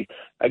brought out, I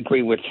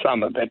agree with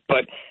some of it.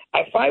 But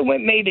if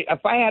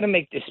I had to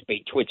make this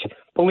speech, which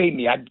believe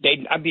me, I'd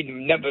be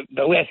never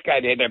the last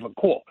guy they'd ever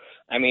call.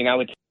 I mean, I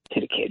would say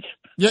to the kids.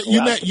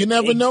 Yeah, you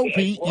never know,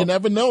 Pete. You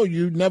never know.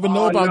 You never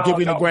know about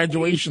giving a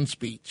graduation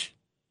speech.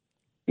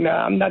 No,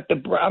 I'm not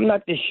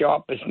the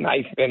sharpest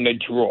knife in the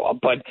drawer.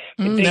 But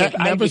the thing is,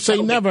 never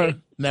say never.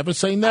 Never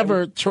say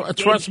never.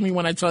 Trust me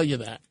when I tell you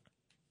that.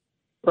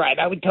 Right.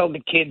 I would tell the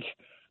kids,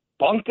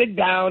 bunker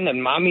down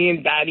in mommy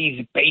and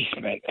daddy's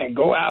basement and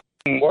go out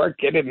and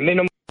work at a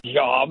minimum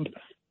job,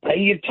 pay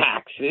your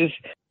taxes,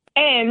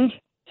 and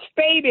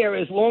stay there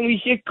as long as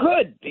you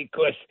could,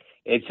 because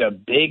it's a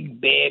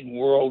big, bad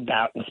world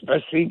out,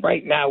 especially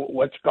right now with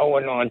what's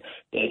going on.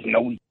 There's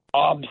no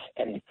jobs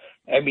and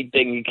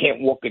everything. You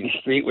can't walk in the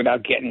street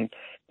without getting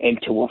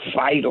into a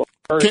fight or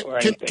hurt or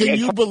anything. Can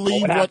you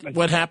believe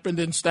what happened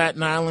in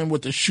Staten Island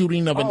with the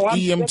shooting of an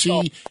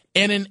EMT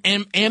and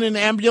an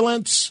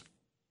ambulance?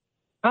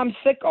 I'm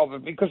sick of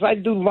it because I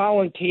do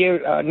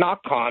volunteer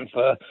knock-on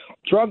for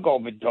drug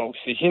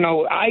overdoses. You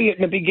know, in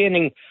the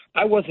beginning,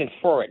 I wasn't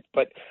for it,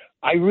 but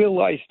I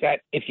realized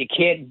that if you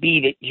can't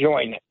beat it,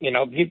 join it. You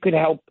know, if you could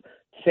help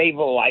save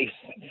a life,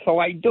 so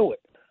I do it.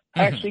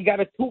 I actually got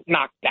a tooth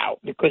knocked out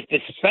because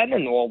this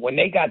fentanyl, when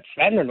they got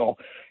fentanyl,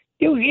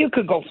 you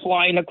could go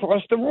flying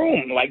across the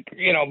room, like,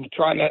 you know,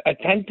 trying to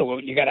attend to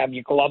it. You got to have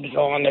your gloves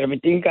on and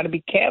everything. You got to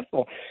be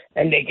careful.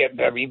 And they get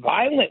very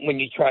violent when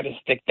you try to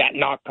stick that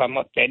narcum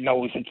up their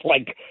nose. It's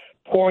like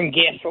pouring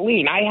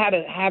gasoline. I had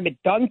to have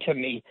it done to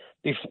me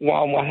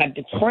before I had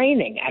the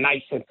training. And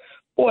I said,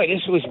 boy,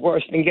 this was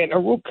worse than getting a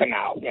root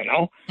canal, you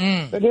know.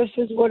 But this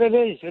is what it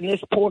is. And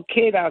this poor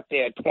kid out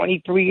there,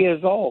 23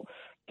 years old,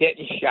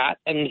 getting shot.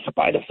 And it's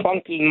by the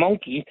Funky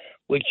Monkey,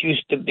 which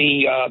used to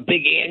be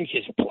Big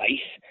Angie's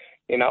place.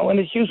 You know, and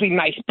it's usually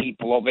nice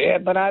people over there,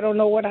 but I don't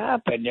know what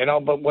happened, you know.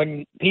 But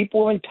when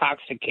people are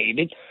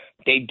intoxicated,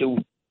 they do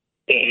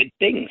bad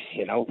things,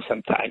 you know,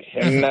 sometimes.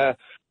 And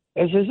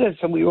this is it.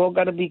 So we all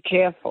got to be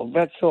careful.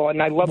 That's all.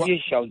 And I love your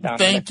show, Dominic.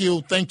 Thank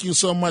you. Thank you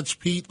so much,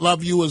 Pete.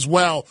 Love you as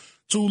well.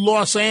 To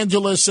Los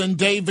Angeles and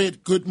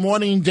David. Good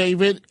morning,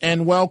 David,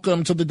 and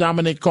welcome to the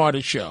Dominic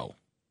Carter Show.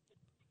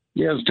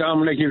 Yes,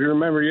 Dominic, if you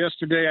remember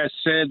yesterday, I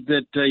said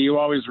that you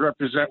always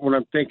represent what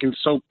I'm thinking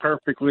so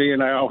perfectly,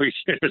 and I always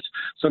is.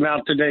 So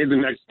now today, the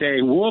next day,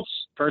 whoops,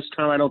 first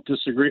time I don't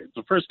disagree. It's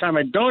the first time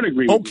I don't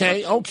agree with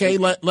you. Okay,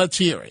 let's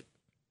hear it.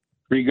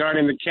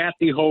 Regarding the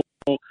Kathy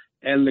Hochul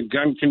and the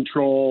gun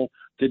control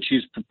that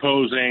she's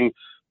proposing,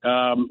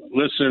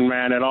 listen,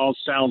 man, it all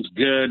sounds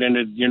good, and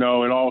it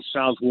all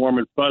sounds warm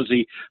and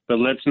fuzzy, but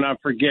let's not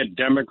forget,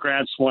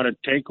 Democrats want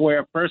to take away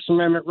our First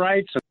Amendment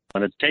rights and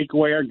want to take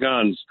away our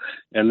guns,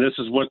 and this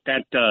is what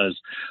that does.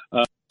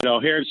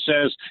 Here it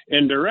says,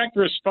 in direct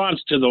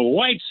response to the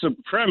White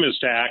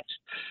Supremacist Act,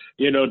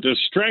 to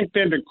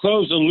strengthen, to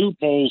close the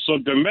loopholes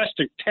of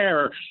domestic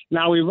terror.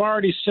 Now, we've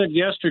already said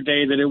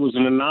yesterday that it was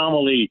an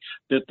anomaly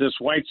that this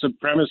white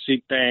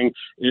supremacy thing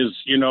is,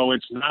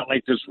 it's not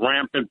like this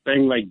rampant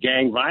thing like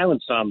gang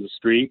violence on the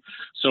street.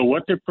 So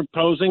what they're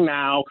proposing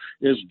now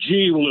is,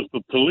 well, if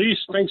the police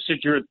thinks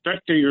that you're a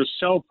threat to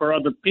yourself or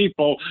other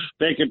people,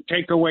 they could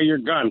take away your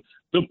gun.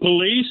 The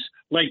police,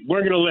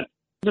 we're going to let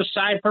them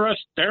decide for us.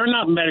 They're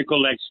not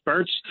medical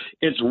experts.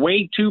 It's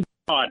way too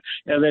broad.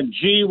 And then,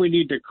 we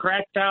need to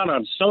crack down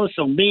on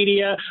social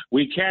media.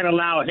 We can't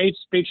allow hate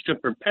speech to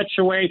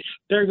perpetuate.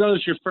 There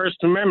goes your First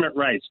Amendment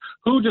rights.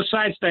 Who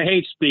decides the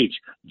hate speech?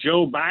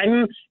 Joe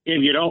Biden?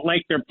 If you don't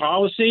like their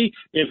policy,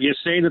 if you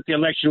say that the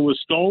election was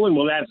stolen,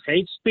 well, that's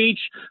hate speech.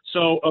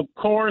 So, of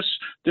course,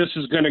 this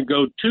is going to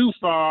go too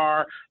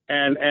far.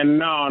 And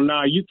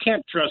no, you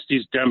can't trust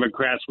these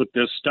Democrats with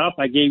this stuff.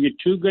 I gave you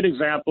two good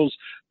examples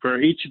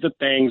for each of the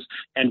things.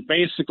 And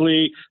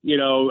basically,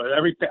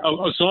 everything.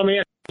 So let me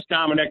ask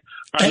Dominic,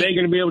 are they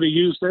going to be able to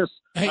use this?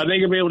 Are they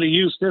going to be able to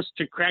use this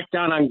to crack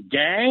down on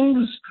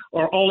gangs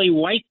or only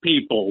white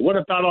people? What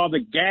about all the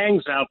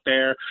gangs out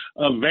there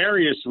of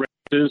various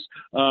races?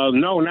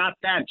 No, not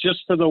that. Just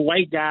for the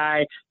white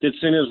guy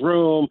that's in his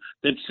room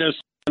that says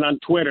on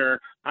Twitter,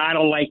 I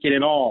don't like it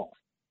at all.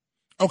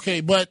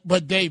 Okay,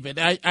 but David,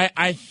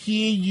 I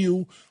hear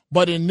you,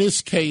 but in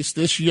this case,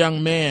 this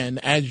young man,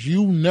 as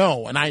you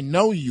know, and I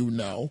know you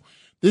know,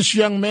 this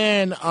young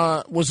man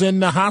was in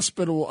the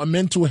hospital, a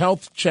mental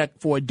health check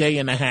for a day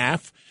and a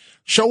half,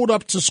 showed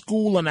up to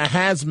school in a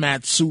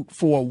hazmat suit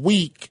for a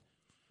week.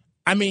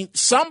 I mean,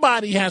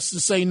 somebody has to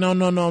say,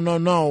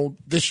 no,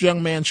 this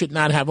young man should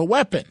not have a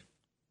weapon.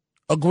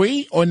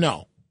 Agree or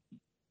no?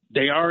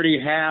 They already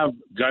have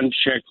gun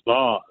check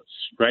laws,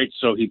 right?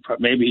 So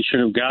maybe he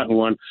shouldn't have gotten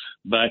one.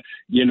 But,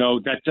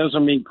 that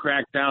doesn't mean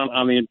crack down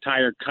on the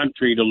entire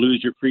country to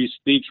lose your free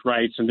speech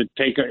rights and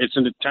it's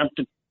an attempt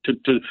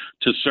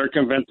to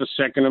circumvent the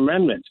Second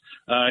Amendment.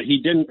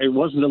 It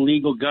wasn't a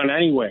legal gun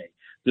anyway.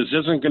 This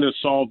isn't going to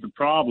solve the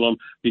problem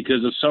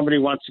because if somebody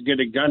wants to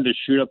get a gun to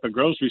shoot up a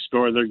grocery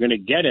store, they're going to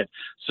get it.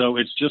 So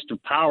it's just a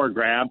power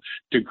grab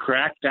to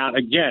crack down.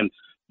 Again,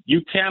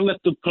 you can't let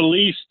the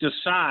police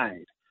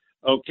decide.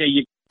 Okay,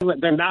 you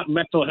they're not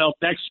mental health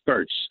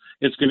experts.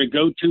 It's going to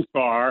go too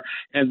far.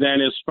 And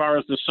then as far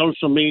as the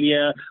social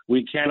media,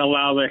 we can't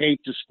allow the hate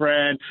to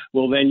spread.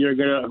 Well, then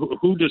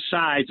who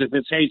decides if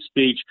it's hate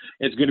speech?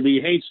 It's going to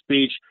be hate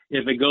speech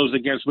if it goes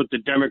against what the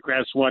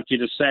Democrats want you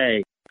to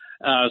say.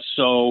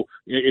 So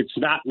it's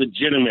not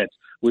legitimate.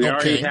 We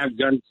already have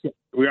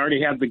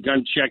the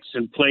gun checks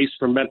in place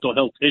for mental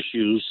health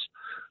issues.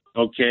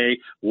 Okay.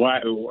 Why?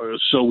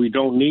 So we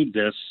don't need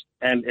this.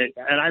 And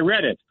I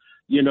read it.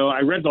 You know, I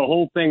read the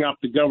whole thing off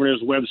the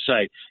governor's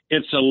website.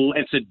 It's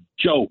a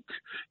joke.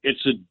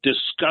 It's a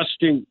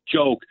disgusting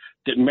joke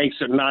that makes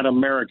it not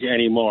America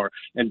anymore.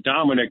 And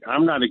Dominic,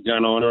 I'm not a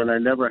gun owner, and I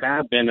never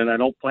have been, and I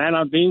don't plan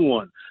on being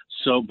one.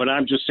 So, but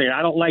I'm just saying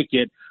I don't like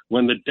it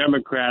when the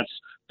Democrats.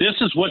 This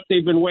is what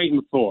they've been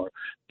waiting for.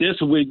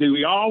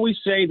 We always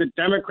say that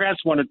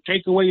Democrats want to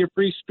take away your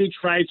free speech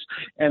rights,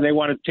 and they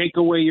want to take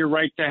away your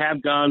right to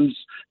have guns.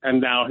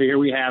 And now here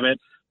we have it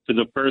for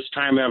the first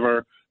time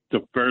ever. The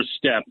first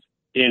step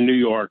in New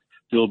York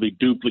will be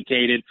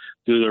duplicated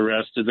through the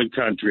rest of the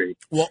country.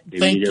 Well,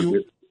 thank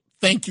you.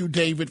 Thank you,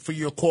 David, for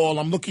your call.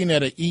 I'm looking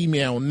at an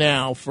email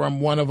now from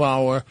one of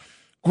our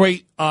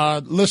great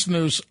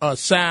listeners,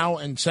 Sal,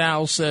 and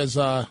Sal says,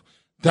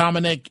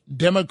 Dominic,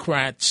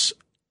 Democrats,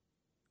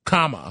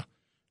 comma,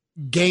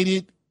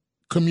 gated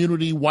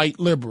community white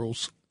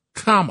liberals,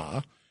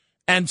 comma,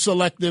 and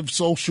selective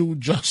social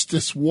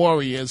justice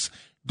warriors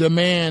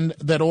demand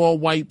that all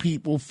white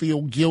people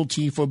feel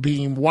guilty for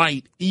being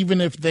white,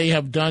 even if they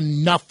have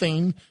done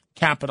nothing,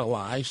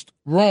 capitalized,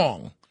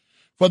 wrong.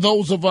 For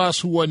those of us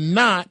who are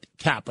not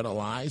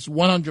capitalized,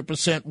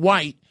 100%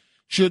 white,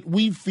 should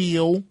we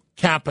feel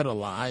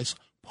capitalized,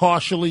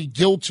 partially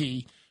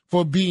guilty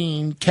for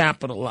being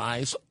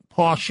capitalized,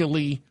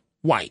 partially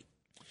white?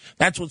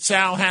 That's what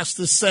Sal has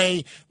to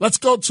say. Let's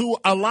go to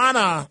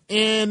Alana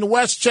in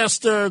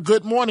Westchester.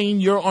 Good morning.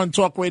 You're on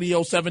Talk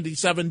Radio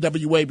 77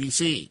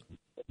 WABC.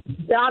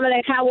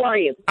 Dominic, how are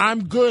you?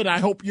 I'm good. I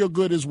hope you're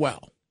good as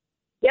well.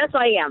 Yes,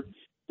 I am.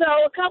 So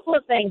a couple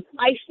of things.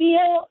 I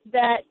feel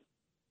that,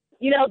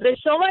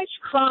 there's so much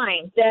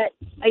crime that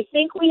I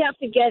think we have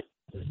to get,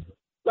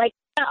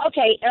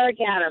 Eric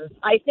Adams.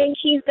 I think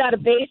he's got to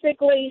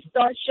basically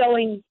start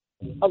showing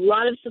a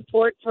lot of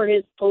support for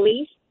his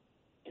police.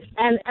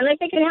 And I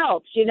think it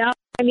helps,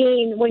 I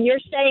mean, when you're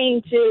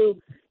saying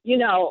to,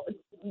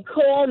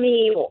 call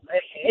me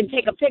and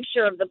take a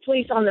picture of the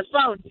police on the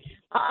phone,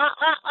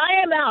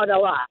 I am out a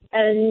lot.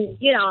 And,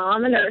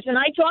 I'm a nurse, and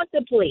I talk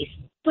to police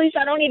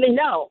I don't even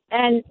know.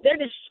 And they're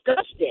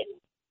disgusted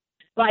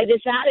by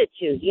this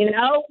attitude,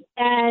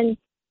 And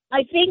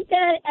I think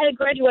that at a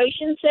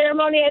graduation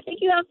ceremony, I think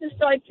you have to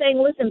start saying,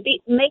 listen,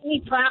 make me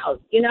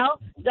proud,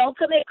 Don't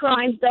commit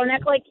crimes. Don't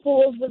act like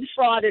fools with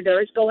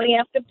frauditors going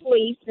after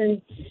police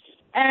and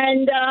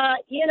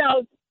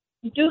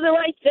do the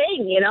right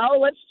thing,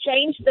 Let's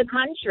change the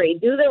country.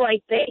 Do the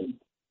right thing.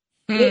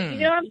 You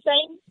know what I'm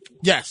saying?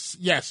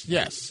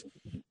 Yes.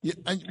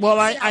 Well,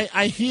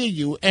 I hear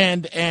you,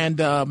 and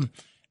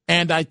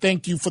I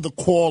thank you for the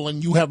call,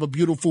 and you have a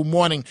beautiful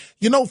morning.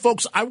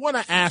 Folks, I want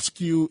to ask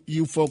you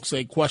folks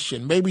a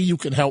question. Maybe you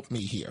can help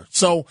me here.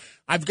 So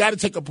I've got to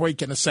take a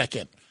break in a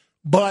second.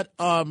 But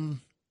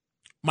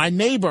my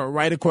neighbor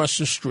right across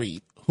the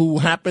street, who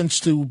happens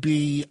to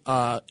be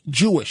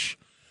Jewish,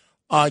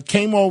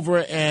 came over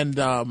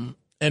and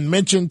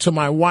mentioned to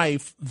my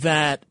wife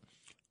that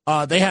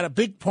they had a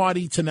big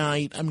party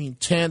tonight. I mean,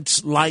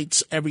 tents,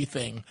 lights,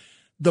 everything.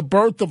 The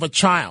birth of a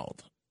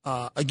child.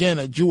 Again,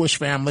 a Jewish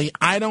family.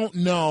 I don't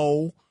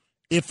know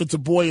if it's a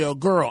boy or a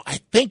girl. I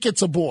think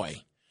it's a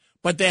boy.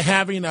 But they're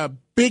having a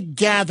big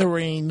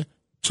gathering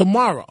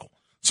tomorrow.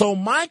 So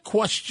my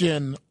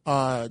question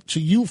to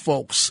you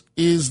folks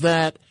is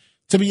that,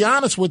 to be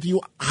honest with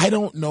you, I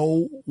don't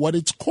know what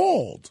it's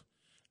called.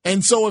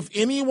 And so if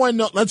anyone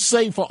knows, let's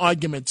say for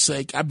argument's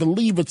sake, I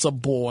believe it's a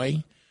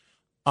boy.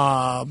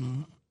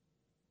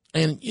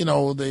 And,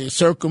 the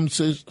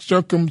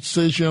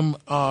circumcision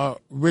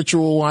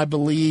ritual, I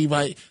believe.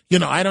 I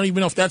don't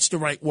even know if that's the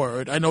right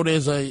word. I know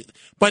there's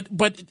but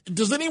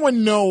does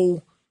anyone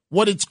know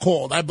what it's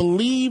called? I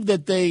believe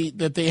that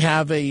they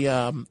have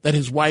that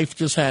his wife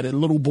just had a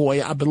little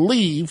boy, I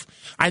believe.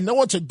 I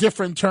know it's a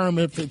different term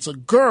if it's a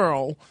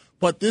girl,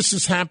 but this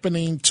is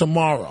happening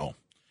tomorrow.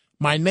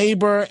 My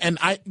neighbor, and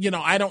I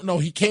don't know.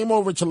 He came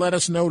over to let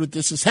us know that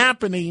this is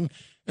happening.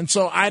 And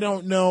so I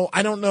don't know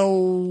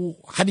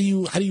how do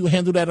you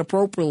handle that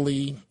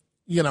appropriately?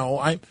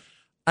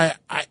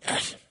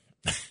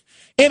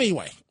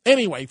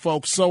 Anyway,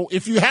 folks. So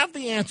if you have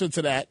the answer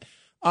to that,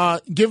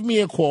 give me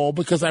a call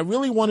because I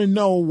really want to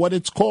know what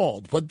it's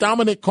called. But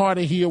Dominic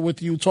Carter here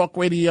with you, Talk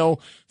Radio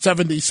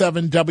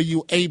 77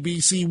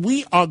 WABC.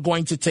 We are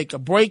going to take a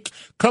break.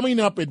 Coming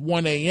up at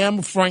 1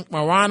 a.m., Frank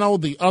Morano,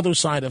 The Other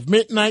Side of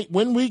Midnight.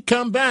 When we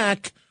come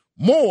back,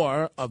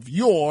 more of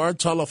your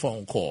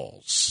telephone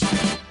calls.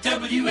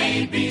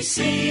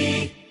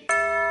 WABC.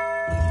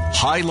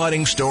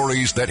 Highlighting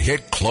stories that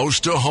hit close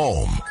to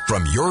home,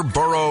 from your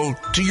borough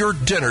to your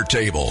dinner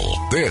table.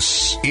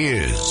 This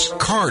is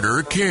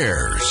Carter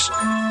Cares.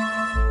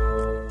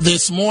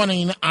 This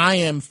morning, I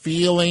am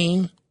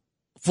feeling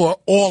for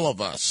all of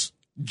us.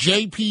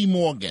 J.P.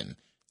 Morgan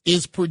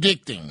is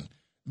predicting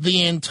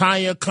the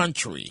entire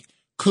country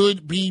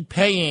could be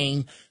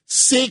paying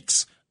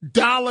 $6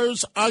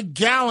 a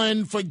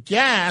gallon for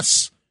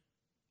gas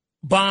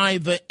by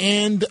the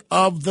end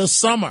of the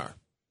summer.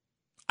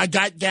 I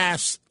got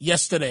gas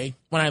yesterday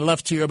when I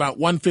left here about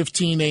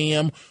 1:15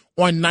 a.m.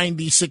 on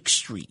 96th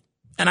Street.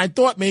 And I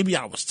thought maybe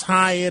I was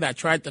tired. I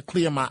tried to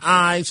clear my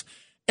eyes.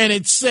 And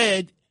it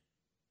said,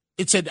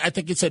 I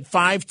think it said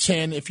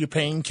 $5.10 if you're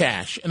paying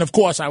cash. And, of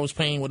course, I was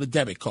paying with a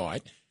debit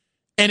card.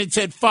 And it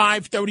said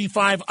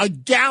 $5.35 a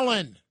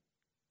gallon.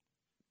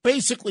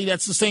 Basically,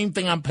 that's the same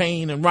thing I'm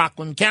paying in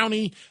Rockland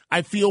County.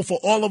 I feel for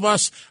all of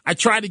us. I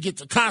try to get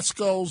to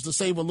Costco's to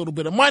save a little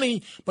bit of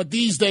money. But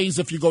these days,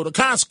 if you go to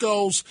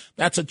Costco's,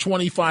 that's a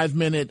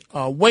 25-minute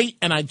wait,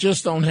 and I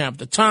just don't have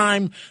the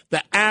time.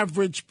 The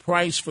average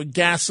price for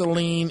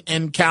gasoline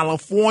in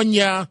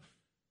California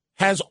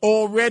has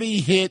already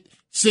hit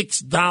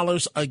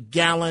 $6 a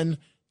gallon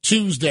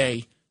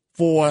Tuesday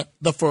for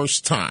the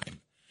first time.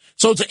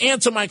 So to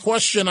answer my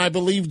question, I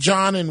believe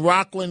John in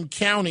Rockland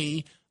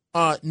County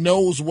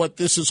knows what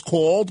this is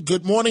called.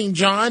 Good morning,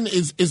 John.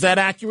 Is that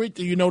accurate?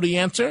 Do you know the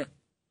answer?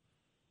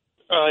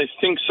 I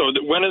think so.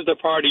 When is the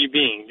party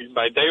being?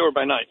 By day or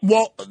by night?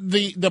 Well,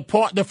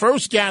 the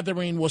first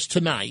gathering was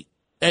tonight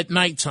at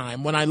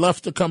nighttime. When I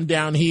left to come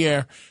down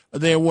here,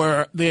 there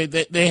were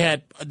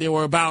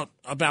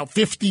about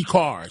 50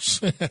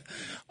 cars,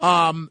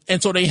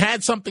 and so they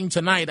had something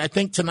tonight. I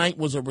think tonight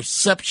was a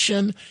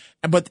reception,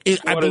 but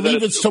I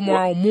believe it's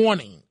tomorrow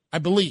morning. I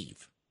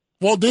believe.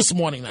 Well, this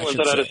morning, I should say.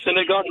 Was it at a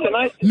synagogue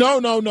tonight?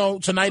 No.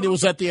 Tonight it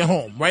was at their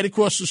home, right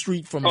across the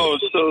street from me. Oh,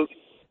 so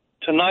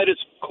tonight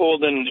it's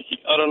called in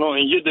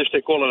Yiddish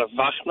they call it a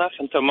Vachnach,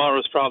 and tomorrow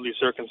is probably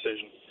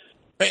circumcision.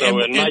 So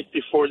a night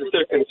before the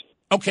circumcision.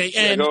 Okay,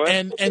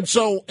 and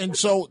so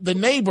the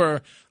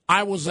neighbor,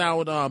 I was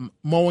out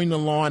mowing the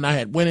lawn. I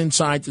had went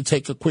inside to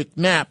take a quick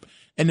nap,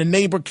 and the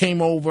neighbor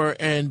came over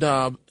and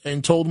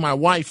told my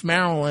wife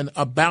Marilyn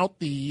about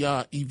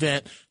the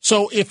event.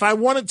 So if I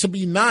wanted to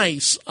be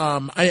nice,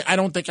 I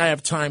don't think I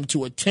have time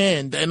to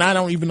attend, and I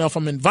don't even know if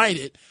I'm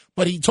invited.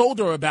 But he told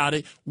her about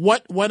it.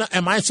 What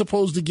am I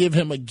supposed to give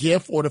him a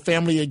gift or the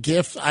family a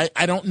gift?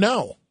 I don't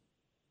know.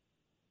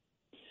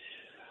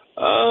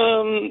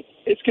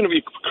 It's going to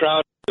be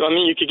crowded. I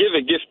mean, you could give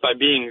a gift by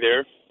being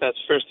there. That's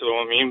first of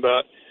all,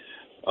 but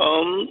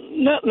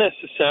not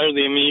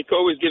necessarily. I mean, you could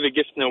always give a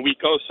gift in a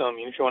week also,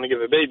 if you want to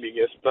give a baby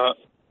gift. But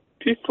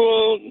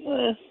people,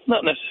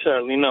 not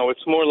necessarily, no.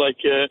 It's more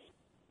like a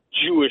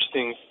Jewish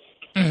thing.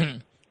 Mm-hmm.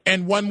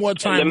 And one more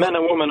time. And the men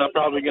and women are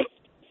probably going to...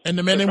 And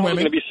the men and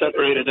women? going to be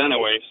separated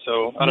anyway,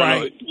 so I don't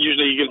know.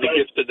 Usually you give the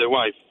gift to the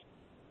wife.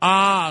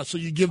 Ah, so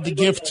you give the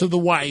gift to the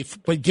wife,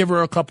 but give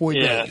her a couple of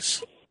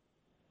days.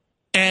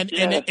 And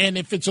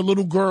if it's a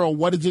little girl,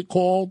 what is it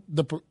called?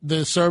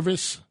 The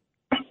service?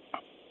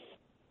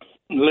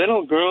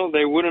 Little girl,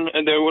 they wouldn't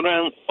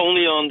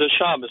only on the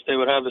Shabbos they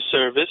would have a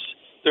service.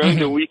 During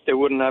the week they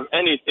wouldn't have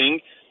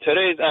anything.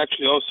 Today is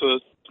actually also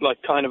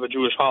like kind of a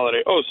Jewish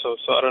holiday also,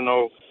 so I don't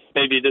know,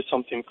 maybe he did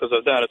something because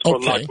of that. It's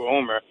called Lag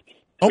BaOmer.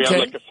 We have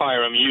like a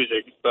fire and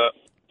music, but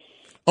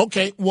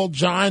okay. Well,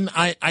 John,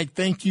 I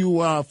thank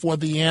you for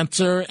the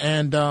answer,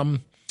 and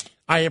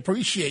I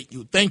appreciate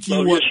you. Thank you.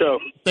 Love your show.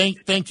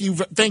 Thank you.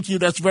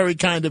 That's very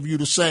kind of you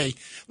to say.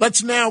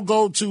 Let's now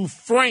go to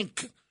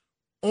Frank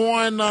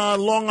on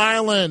Long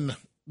Island.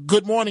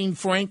 Good morning,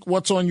 Frank.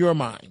 What's on your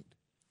mind?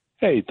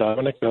 Hey,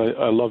 Dominic.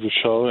 I love your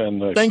show,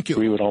 and thank you.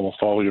 Agree with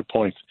almost all your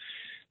points.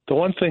 The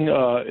one thing,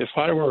 if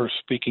I were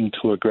speaking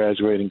to a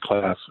graduating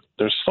class,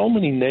 there's so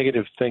many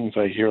negative things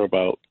I hear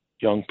about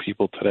young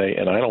people today,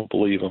 and I don't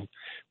believe them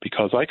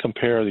because I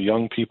compare the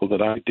young people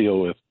that I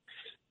deal with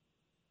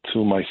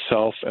to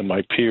myself and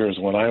my peers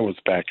when I was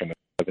back in the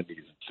 70s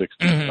and 60s.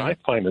 And I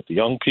find that the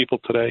young people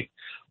today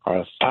are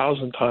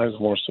 1,000 times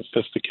more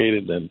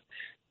sophisticated than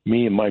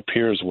me and my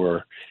peers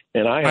were.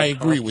 And I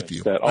agree with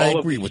you. That all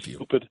of these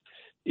stupid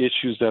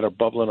issues that are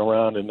bubbling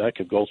around, and I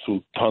could go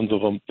through tons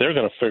of them, they're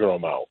going to figure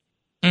them out.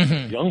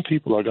 Young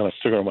people are going to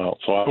figure them out.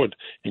 So I would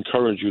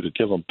encourage you to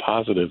give them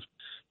positive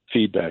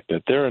feedback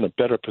that they're in a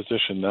better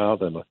position now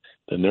than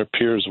their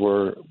peers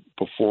were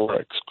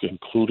before,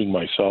 including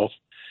myself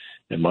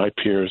and my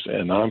peers.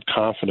 And I'm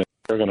confident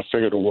they're going to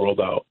figure the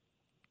world out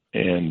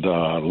and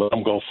let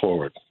them go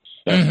forward.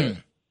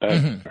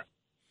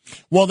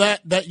 Well,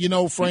 that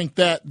Frank,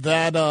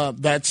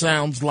 that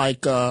sounds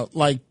like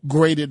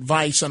great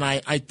advice, and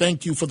I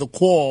thank you for the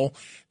call.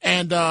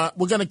 And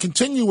we're going to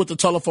continue with the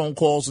telephone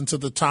calls until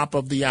the top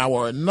of the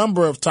hour. A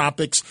number of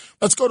topics.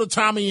 Let's go to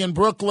Tommy in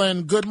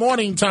Brooklyn. Good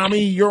morning,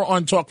 Tommy. You're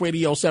on Talk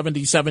Radio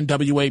 77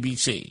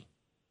 WABC.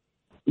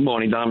 Good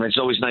morning, Dominic. It's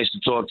always nice to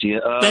talk to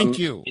you. Thank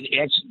you.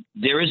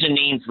 There is a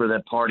name for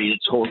that party.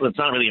 It's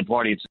not really a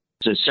party. It's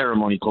a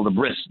ceremony called a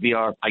bris.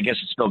 I guess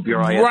it's spelled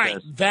B-R-I-S-S. Right.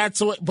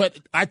 That's what. But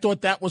I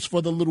thought that was for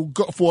a little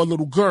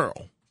girl.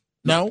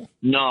 No.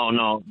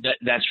 No.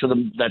 That's for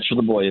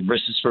the boy. A bris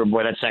is for a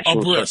boy. That's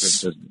actual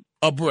circumcision.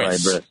 A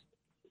bris. Right, bris.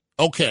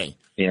 Okay.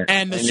 Yeah.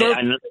 And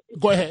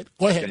go ahead.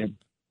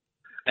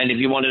 And if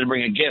you wanted to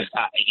bring a gift,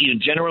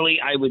 generally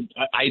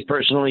I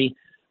personally,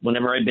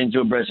 whenever I've been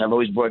to a bris, I've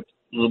always brought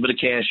a little bit of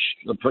cash.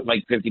 I'll put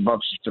like $50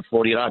 to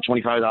 $40,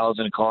 $25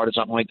 in a card or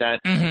something like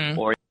that,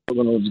 or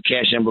one of those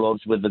cash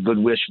envelopes with the good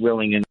wish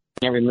willing. And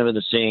I remember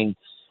the saying,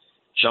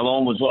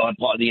 "Shalom" was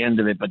part of the end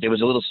of it, but there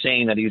was a little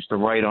saying that he used to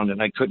write on it,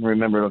 and I couldn't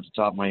remember it off the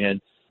top of my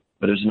head.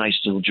 But it was a nice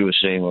little Jewish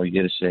saying, or he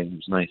did a saying. It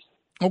was nice.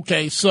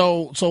 Okay,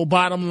 so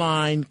bottom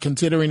line,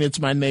 considering it's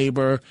my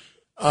neighbor,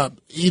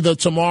 either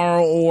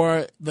tomorrow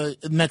or the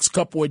next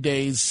couple of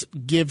days,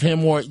 give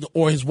him or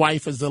his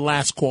wife, as the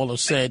last caller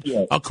said,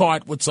 a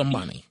card with some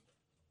money.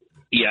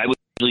 Yeah, I would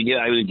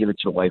give it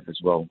to a wife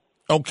as well.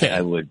 Okay. I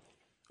would.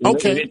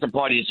 Okay. At the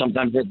party,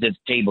 sometimes there's a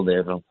table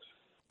there, though.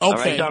 Okay. All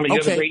right, Tommy, you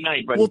have a great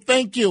night, buddy. Well,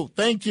 thank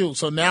you.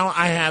 So now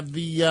I have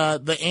the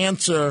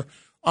answer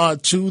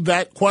to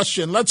that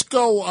question. Let's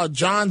go.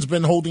 John's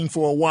been holding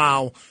for a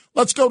while.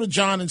 Let's go to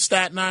John in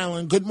Staten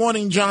Island. Good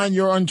morning, John.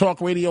 You're on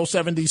Talk Radio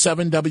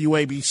 77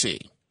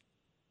 WABC.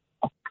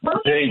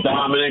 Hey,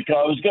 Dominic.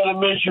 I was going to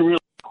mention real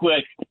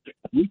quick.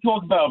 We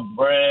talk about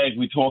Bragg.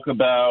 We talk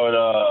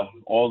about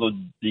all the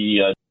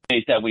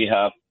dates that we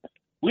have.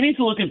 We need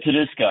to look into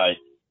this guy.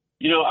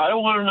 You know, I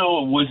don't want to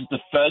know, was it the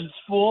Fed's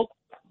fault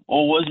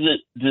or was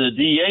it the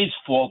DA's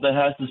fault that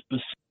has this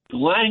specific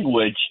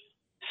language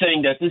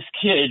saying that this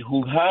kid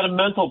who had a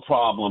mental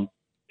problem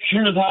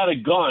shouldn't have had a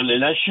gun,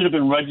 and that should have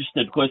been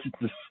registered because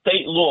it's a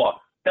state law.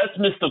 That's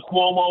Mr.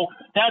 Cuomo.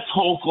 That's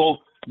Hochul.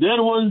 They're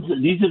the ones,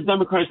 these are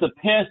Democrats that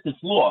passed this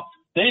law.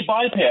 They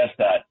bypassed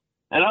that.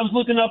 And I was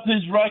looking up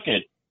his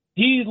record.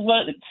 He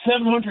let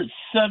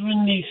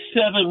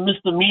 777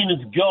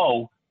 misdemeanors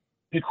go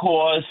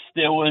because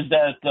there was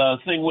that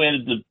thing where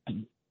the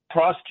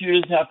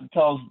prosecutors have to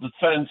tell the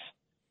defense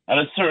at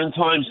a certain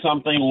time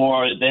something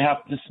or they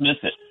have to dismiss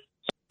it.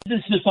 So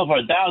this is just over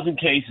 1,000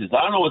 cases.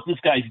 I don't know what this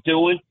guy's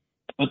doing,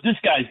 but this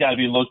guy's got to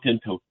be looked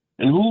into.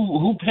 And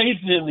who paid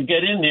for him to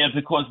get in there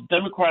because the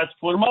Democrats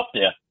put him up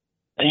there?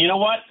 And you know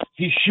what?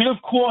 He should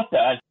have caught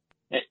that.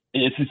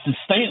 If it's a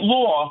state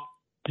law,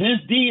 his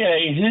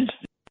DA, his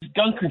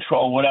gun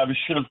control, whatever,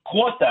 should have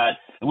caught that,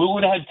 and we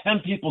would have had 10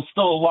 people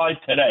still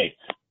alive today.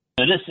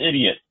 Now, this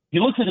idiot. He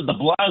looks like a de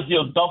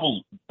Blasio,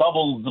 double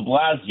de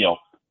Blasio.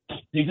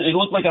 He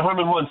looked like a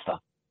Herman Munster.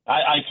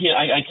 I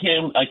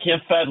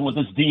can't fathom with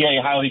this DA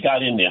how he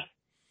got in there.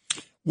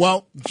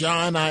 Well,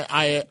 John,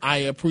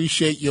 I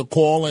appreciate your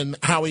call and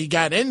how he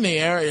got in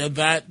there,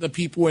 that the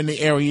people in the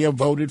area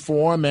voted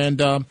for him,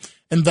 and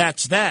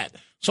that's that.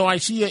 So I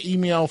see an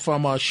email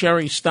from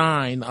Sherry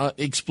Stein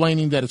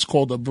explaining that it's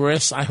called a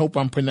bris. I hope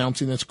I'm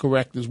pronouncing this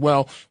correct as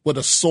well, with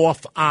a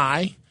soft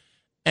I.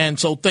 And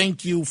so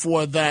thank you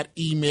for that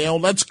email.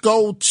 Let's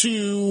go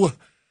to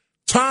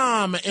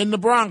Tom in the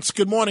Bronx.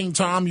 Good morning,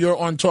 Tom. You're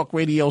on Talk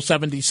Radio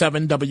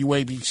 77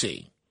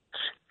 WABC.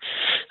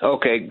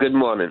 Okay, good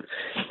morning.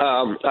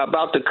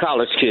 About the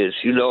college kids,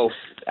 you know,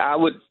 I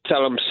would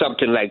tell them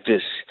something like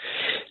this.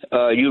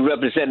 You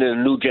representing a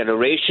new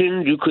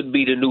generation. You could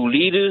be the new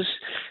leaders.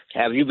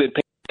 Have you been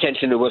paying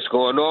attention to what's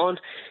going on?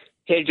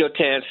 Here's your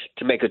chance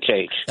to make a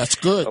change. That's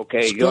good.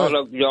 Okay, y'all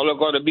are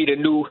going to be the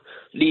new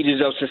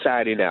leaders of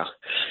society now.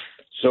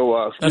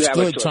 So that's you have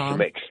good, a choice Tom. to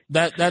make.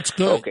 That's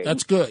good. Okay.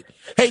 That's good.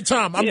 Hey,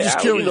 Tom, I'm just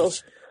curious. You know,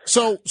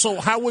 So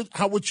how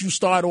would you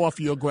start off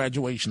your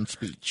graduation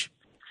speech?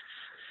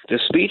 The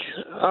speech?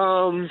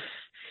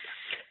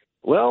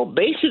 Well,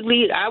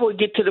 basically, I would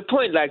get to the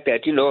point like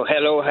that. You know,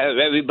 hello,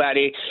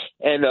 everybody,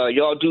 and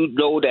y'all do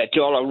know that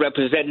y'all are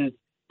representing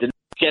the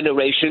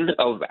generation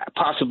of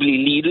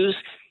possibly leaders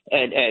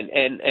and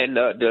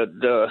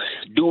the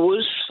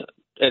doers,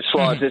 as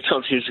far as the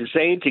country is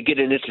concerned, to get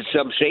it into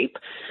some shape.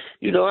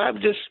 You know,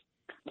 I'm just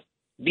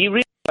be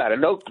real about it.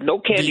 No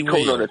candy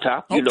coat on the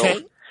top. You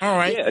know, all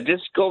right. Yeah,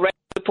 just go right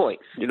to the point.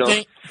 You know.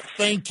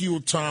 Thank you,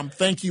 Tom.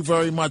 Thank you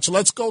very much.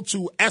 Let's go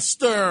to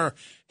Esther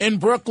in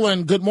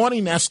Brooklyn. Good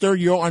morning, Esther.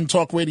 You're on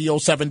Talk Radio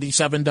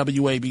 77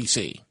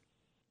 WABC.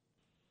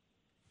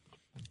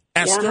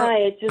 Esther,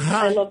 yeah,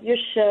 hi. I love your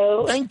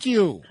show. Thank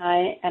you.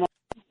 Hi,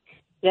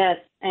 yes,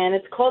 and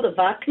it's called a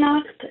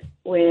Vaknacht,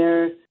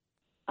 where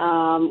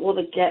all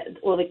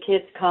the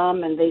kids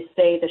come and they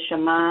say the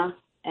Shema,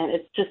 and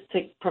it's just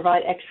to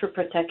provide extra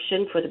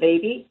protection for the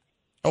baby.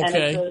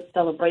 Okay. And it's a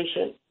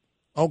celebration.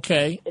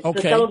 Okay. It's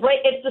okay.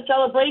 It's the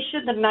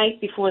celebration the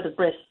night before the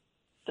bris,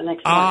 the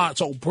next morning.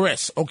 So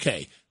bris.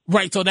 Okay.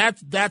 Right. So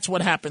that's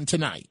what happened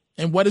tonight.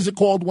 And what is it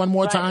called? One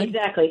more time.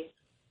 Exactly.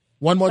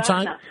 One more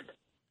Vaknacht. time.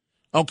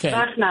 Okay.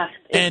 Vaknacht.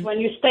 It's when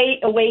you stay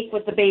awake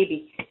with the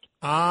baby.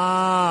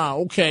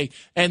 Okay.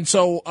 And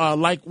so,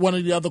 like one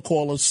of the other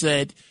callers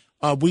said,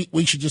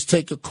 we should just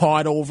take a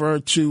card over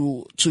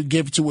to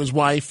give to his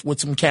wife with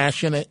some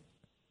cash in it.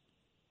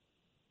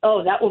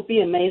 Oh, that would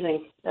be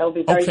amazing. That would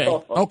be very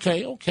thoughtful.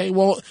 Okay.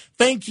 Well,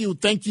 thank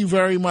you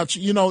very much.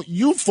 You know,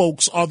 you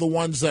folks are the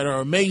ones that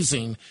are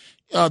amazing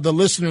the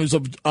listeners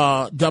of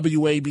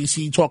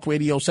WABC, Talk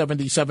Radio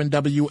 77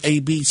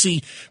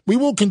 WABC. We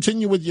will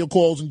continue with your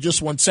calls in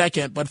just 1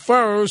 second. But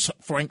first,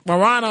 Frank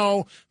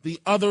Morano, the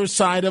other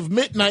side of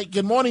midnight.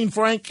 Good morning,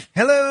 Frank.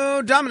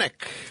 Hello,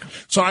 Dominic.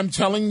 So I'm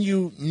telling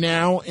you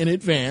now in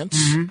advance,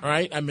 all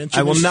right? I mentioned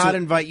I will this not to-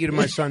 invite you to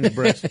my son's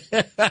bris.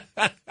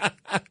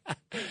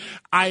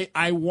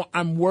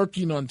 I'm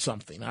working on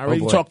something. I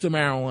already boy. talked to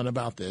Marilyn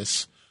about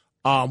this.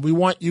 We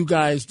want you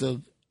guys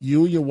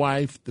you, your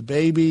wife, the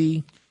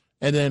baby,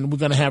 and then we're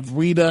going to have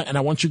Rita, and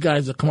I want you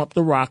guys to come up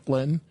to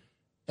Rockland,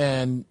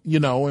 and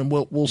and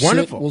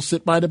we'll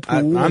sit by the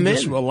pool I'm and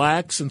just in.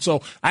 relax. And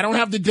so I don't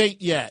have the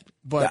date yet,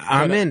 but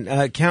I'm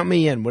in. Count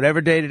me in. Whatever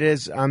date it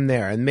is, I'm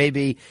there. And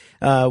maybe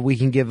we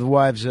can give the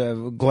wives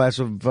a glass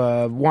of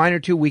wine or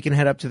two. We can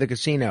head up to the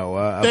casino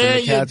up There in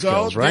the you go.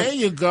 Catskills, right? There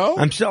you go.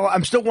 I'm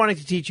still wanting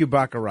to teach you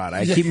baccarat.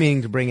 I keep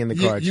meaning to bring in the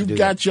cards. You've to do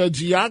got your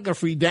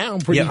geography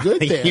down pretty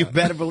good there. You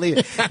better believe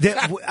it.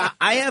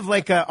 I have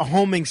like a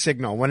homing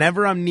signal.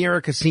 Whenever I'm near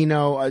a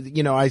casino,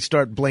 I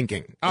start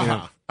blinking.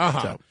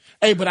 So.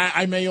 Hey, but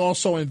I may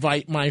also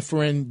invite my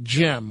friend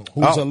Jim,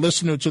 who's a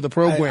listener to the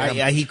program.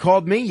 He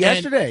called me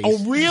yesterday.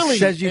 Oh, really?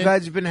 Says you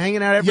guys have been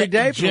hanging out every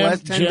day for the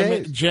last 10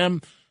 days.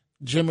 Jim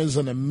is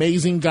an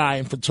amazing guy.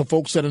 And to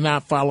folks that are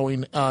not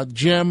following,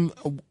 Jim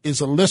is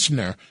a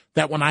listener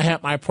that when I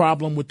had my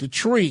problem with the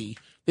tree,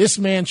 this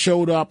man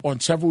showed up on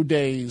several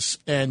days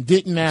and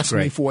didn't ask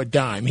me for a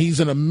dime.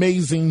 He's an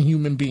amazing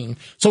human being.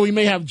 So we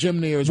may have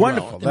Jim there as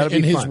Wonderful. well. That'll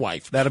and be his fun.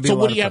 wife. That'll be so a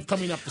lot what do of you fun. have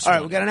coming up this All right,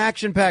 morning? we've got an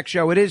action-packed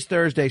show. It is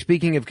Thursday.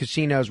 Speaking of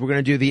casinos, we're going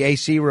to do the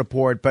AC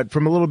report, but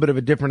from a little bit of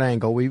a different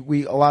angle.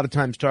 We a lot of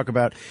times talk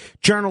about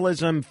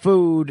journalism,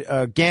 food,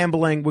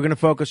 gambling. We're going to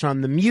focus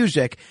on the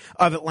music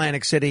of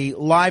Atlantic City.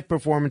 Live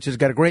performances.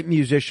 Got a great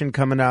musician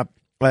coming up,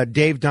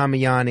 Dave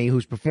Damiani,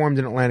 who's performed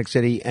in Atlantic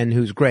City and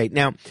who's great.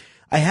 Now,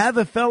 I have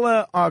a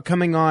fella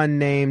coming on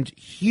named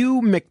Hugh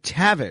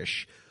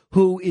McTavish,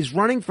 who is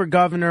running for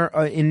governor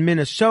in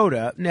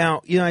Minnesota.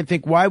 Now, I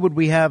think, why would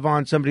we have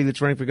on somebody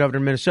that's running for governor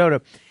in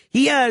Minnesota?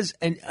 He has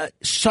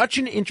such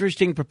an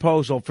interesting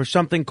proposal for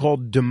something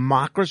called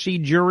democracy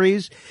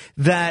juries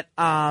that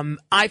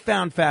I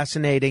found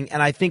fascinating,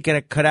 and I think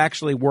it could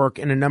actually work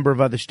in a number of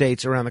other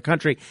states around the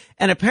country.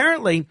 And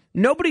apparently,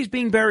 nobody's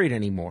being buried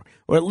anymore,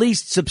 or at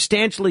least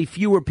substantially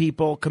fewer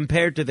people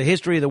compared to the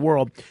history of the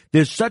world.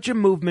 There's such a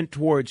movement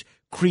towards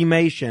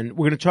cremation.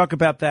 We're going to talk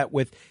about that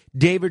with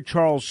David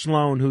Charles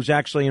Sloan, who's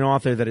actually an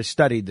author that has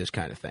studied this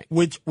kind of thing.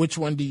 Which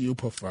one do you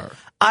prefer?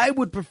 I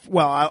would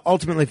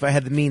ultimately, if I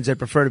had the means, I'd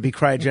prefer to be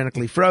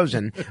cryogenically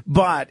frozen.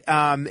 But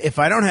if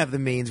I don't have the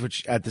means,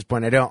 which at this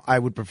point I don't, I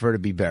would prefer to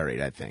be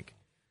buried, I think.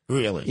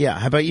 Really? Yeah.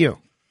 How about you?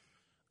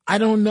 I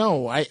don't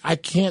know. I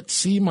can't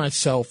see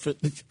myself.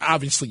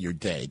 Obviously, you're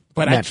dead,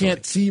 but Naturally. I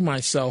can't see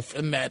myself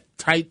in that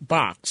tight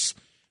box.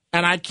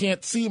 And I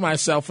can't see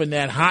myself in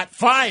that hot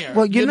fire.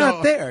 Well, you're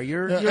not there.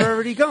 You're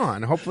already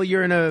gone. Hopefully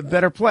you're in a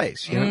better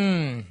place.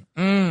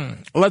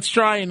 Let's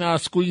try and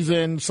squeeze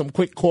in some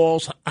quick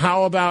calls.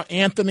 How about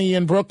Anthony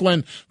in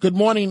Brooklyn? Good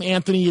morning,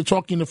 Anthony. You're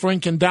talking to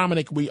Frank and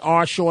Dominic. We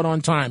are short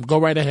on time. Go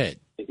right ahead.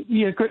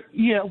 Yeah, good.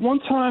 Yeah. One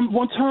time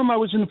I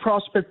was in the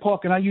Prospect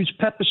Park and I used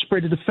pepper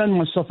spray to defend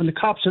myself, and the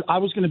cops said I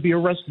was going to be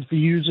arrested for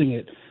using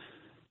it.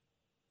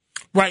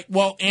 Right.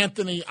 Well,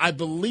 Anthony, I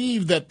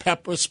believe that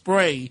pepper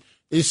spray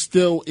is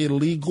still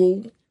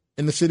illegal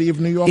in the city of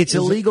New York. It's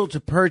illegal to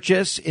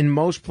purchase in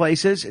most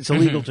places. It's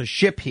illegal to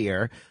ship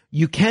here.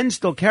 You can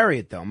still carry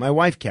it, though. My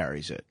wife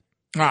carries it.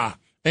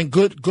 And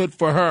good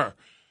for her.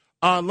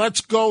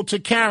 Let's go to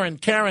Karen.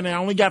 Karen, I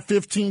only got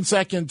 15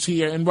 seconds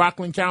here in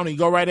Rockland County.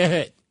 Go right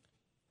ahead.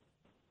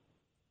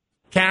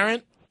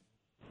 Karen?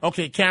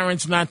 Okay,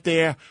 Karen's not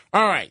there.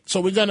 All right,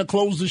 so we're going to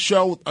close the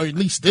show, or at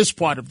least this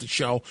part of the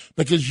show,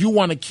 because you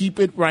want to keep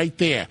it right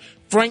there.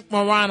 Frank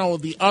Morano,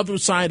 the other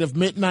side of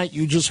midnight.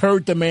 You just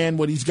heard the man,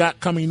 what he's got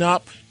coming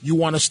up. You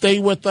want to stay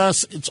with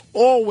us. It's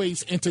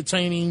always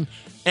entertaining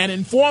and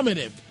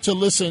informative to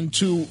listen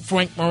to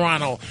Frank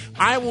Morano.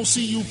 I will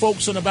see you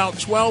folks in about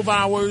 12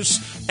 hours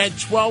at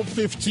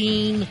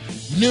 12:15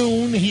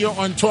 noon here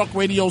on Talk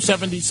Radio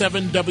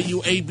 77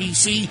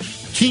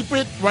 WABC. Keep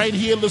it right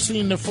here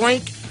listening to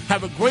Frank.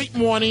 Have a great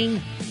morning,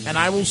 and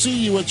I will see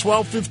you at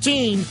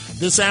 12:15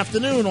 this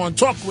afternoon on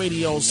Talk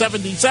Radio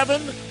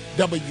 77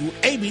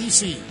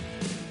 WABC.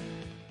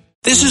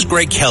 This is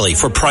Greg Kelly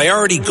for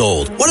Priority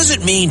Gold. What does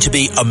it mean to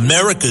be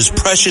America's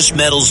precious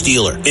metals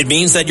dealer? It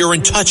means that you're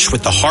in touch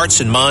with the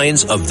hearts and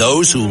minds of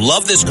those who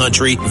love this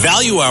country,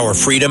 value our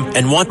freedom,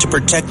 and want to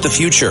protect the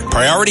future.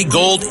 Priority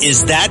Gold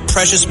is that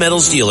precious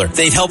metals dealer.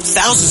 They've helped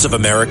thousands of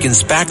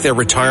Americans back their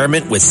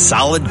retirement with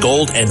solid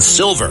gold and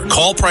silver.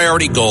 Call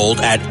Priority Gold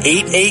at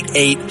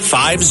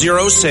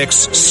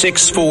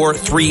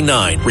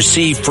 888-506-6439.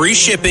 Receive free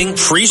shipping,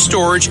 free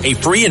storage, a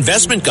free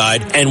investment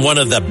guide, and one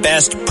of the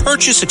best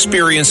purchase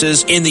experiences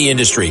in the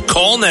industry.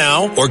 Call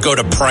now or go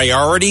to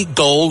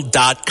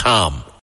PriorityGold.com.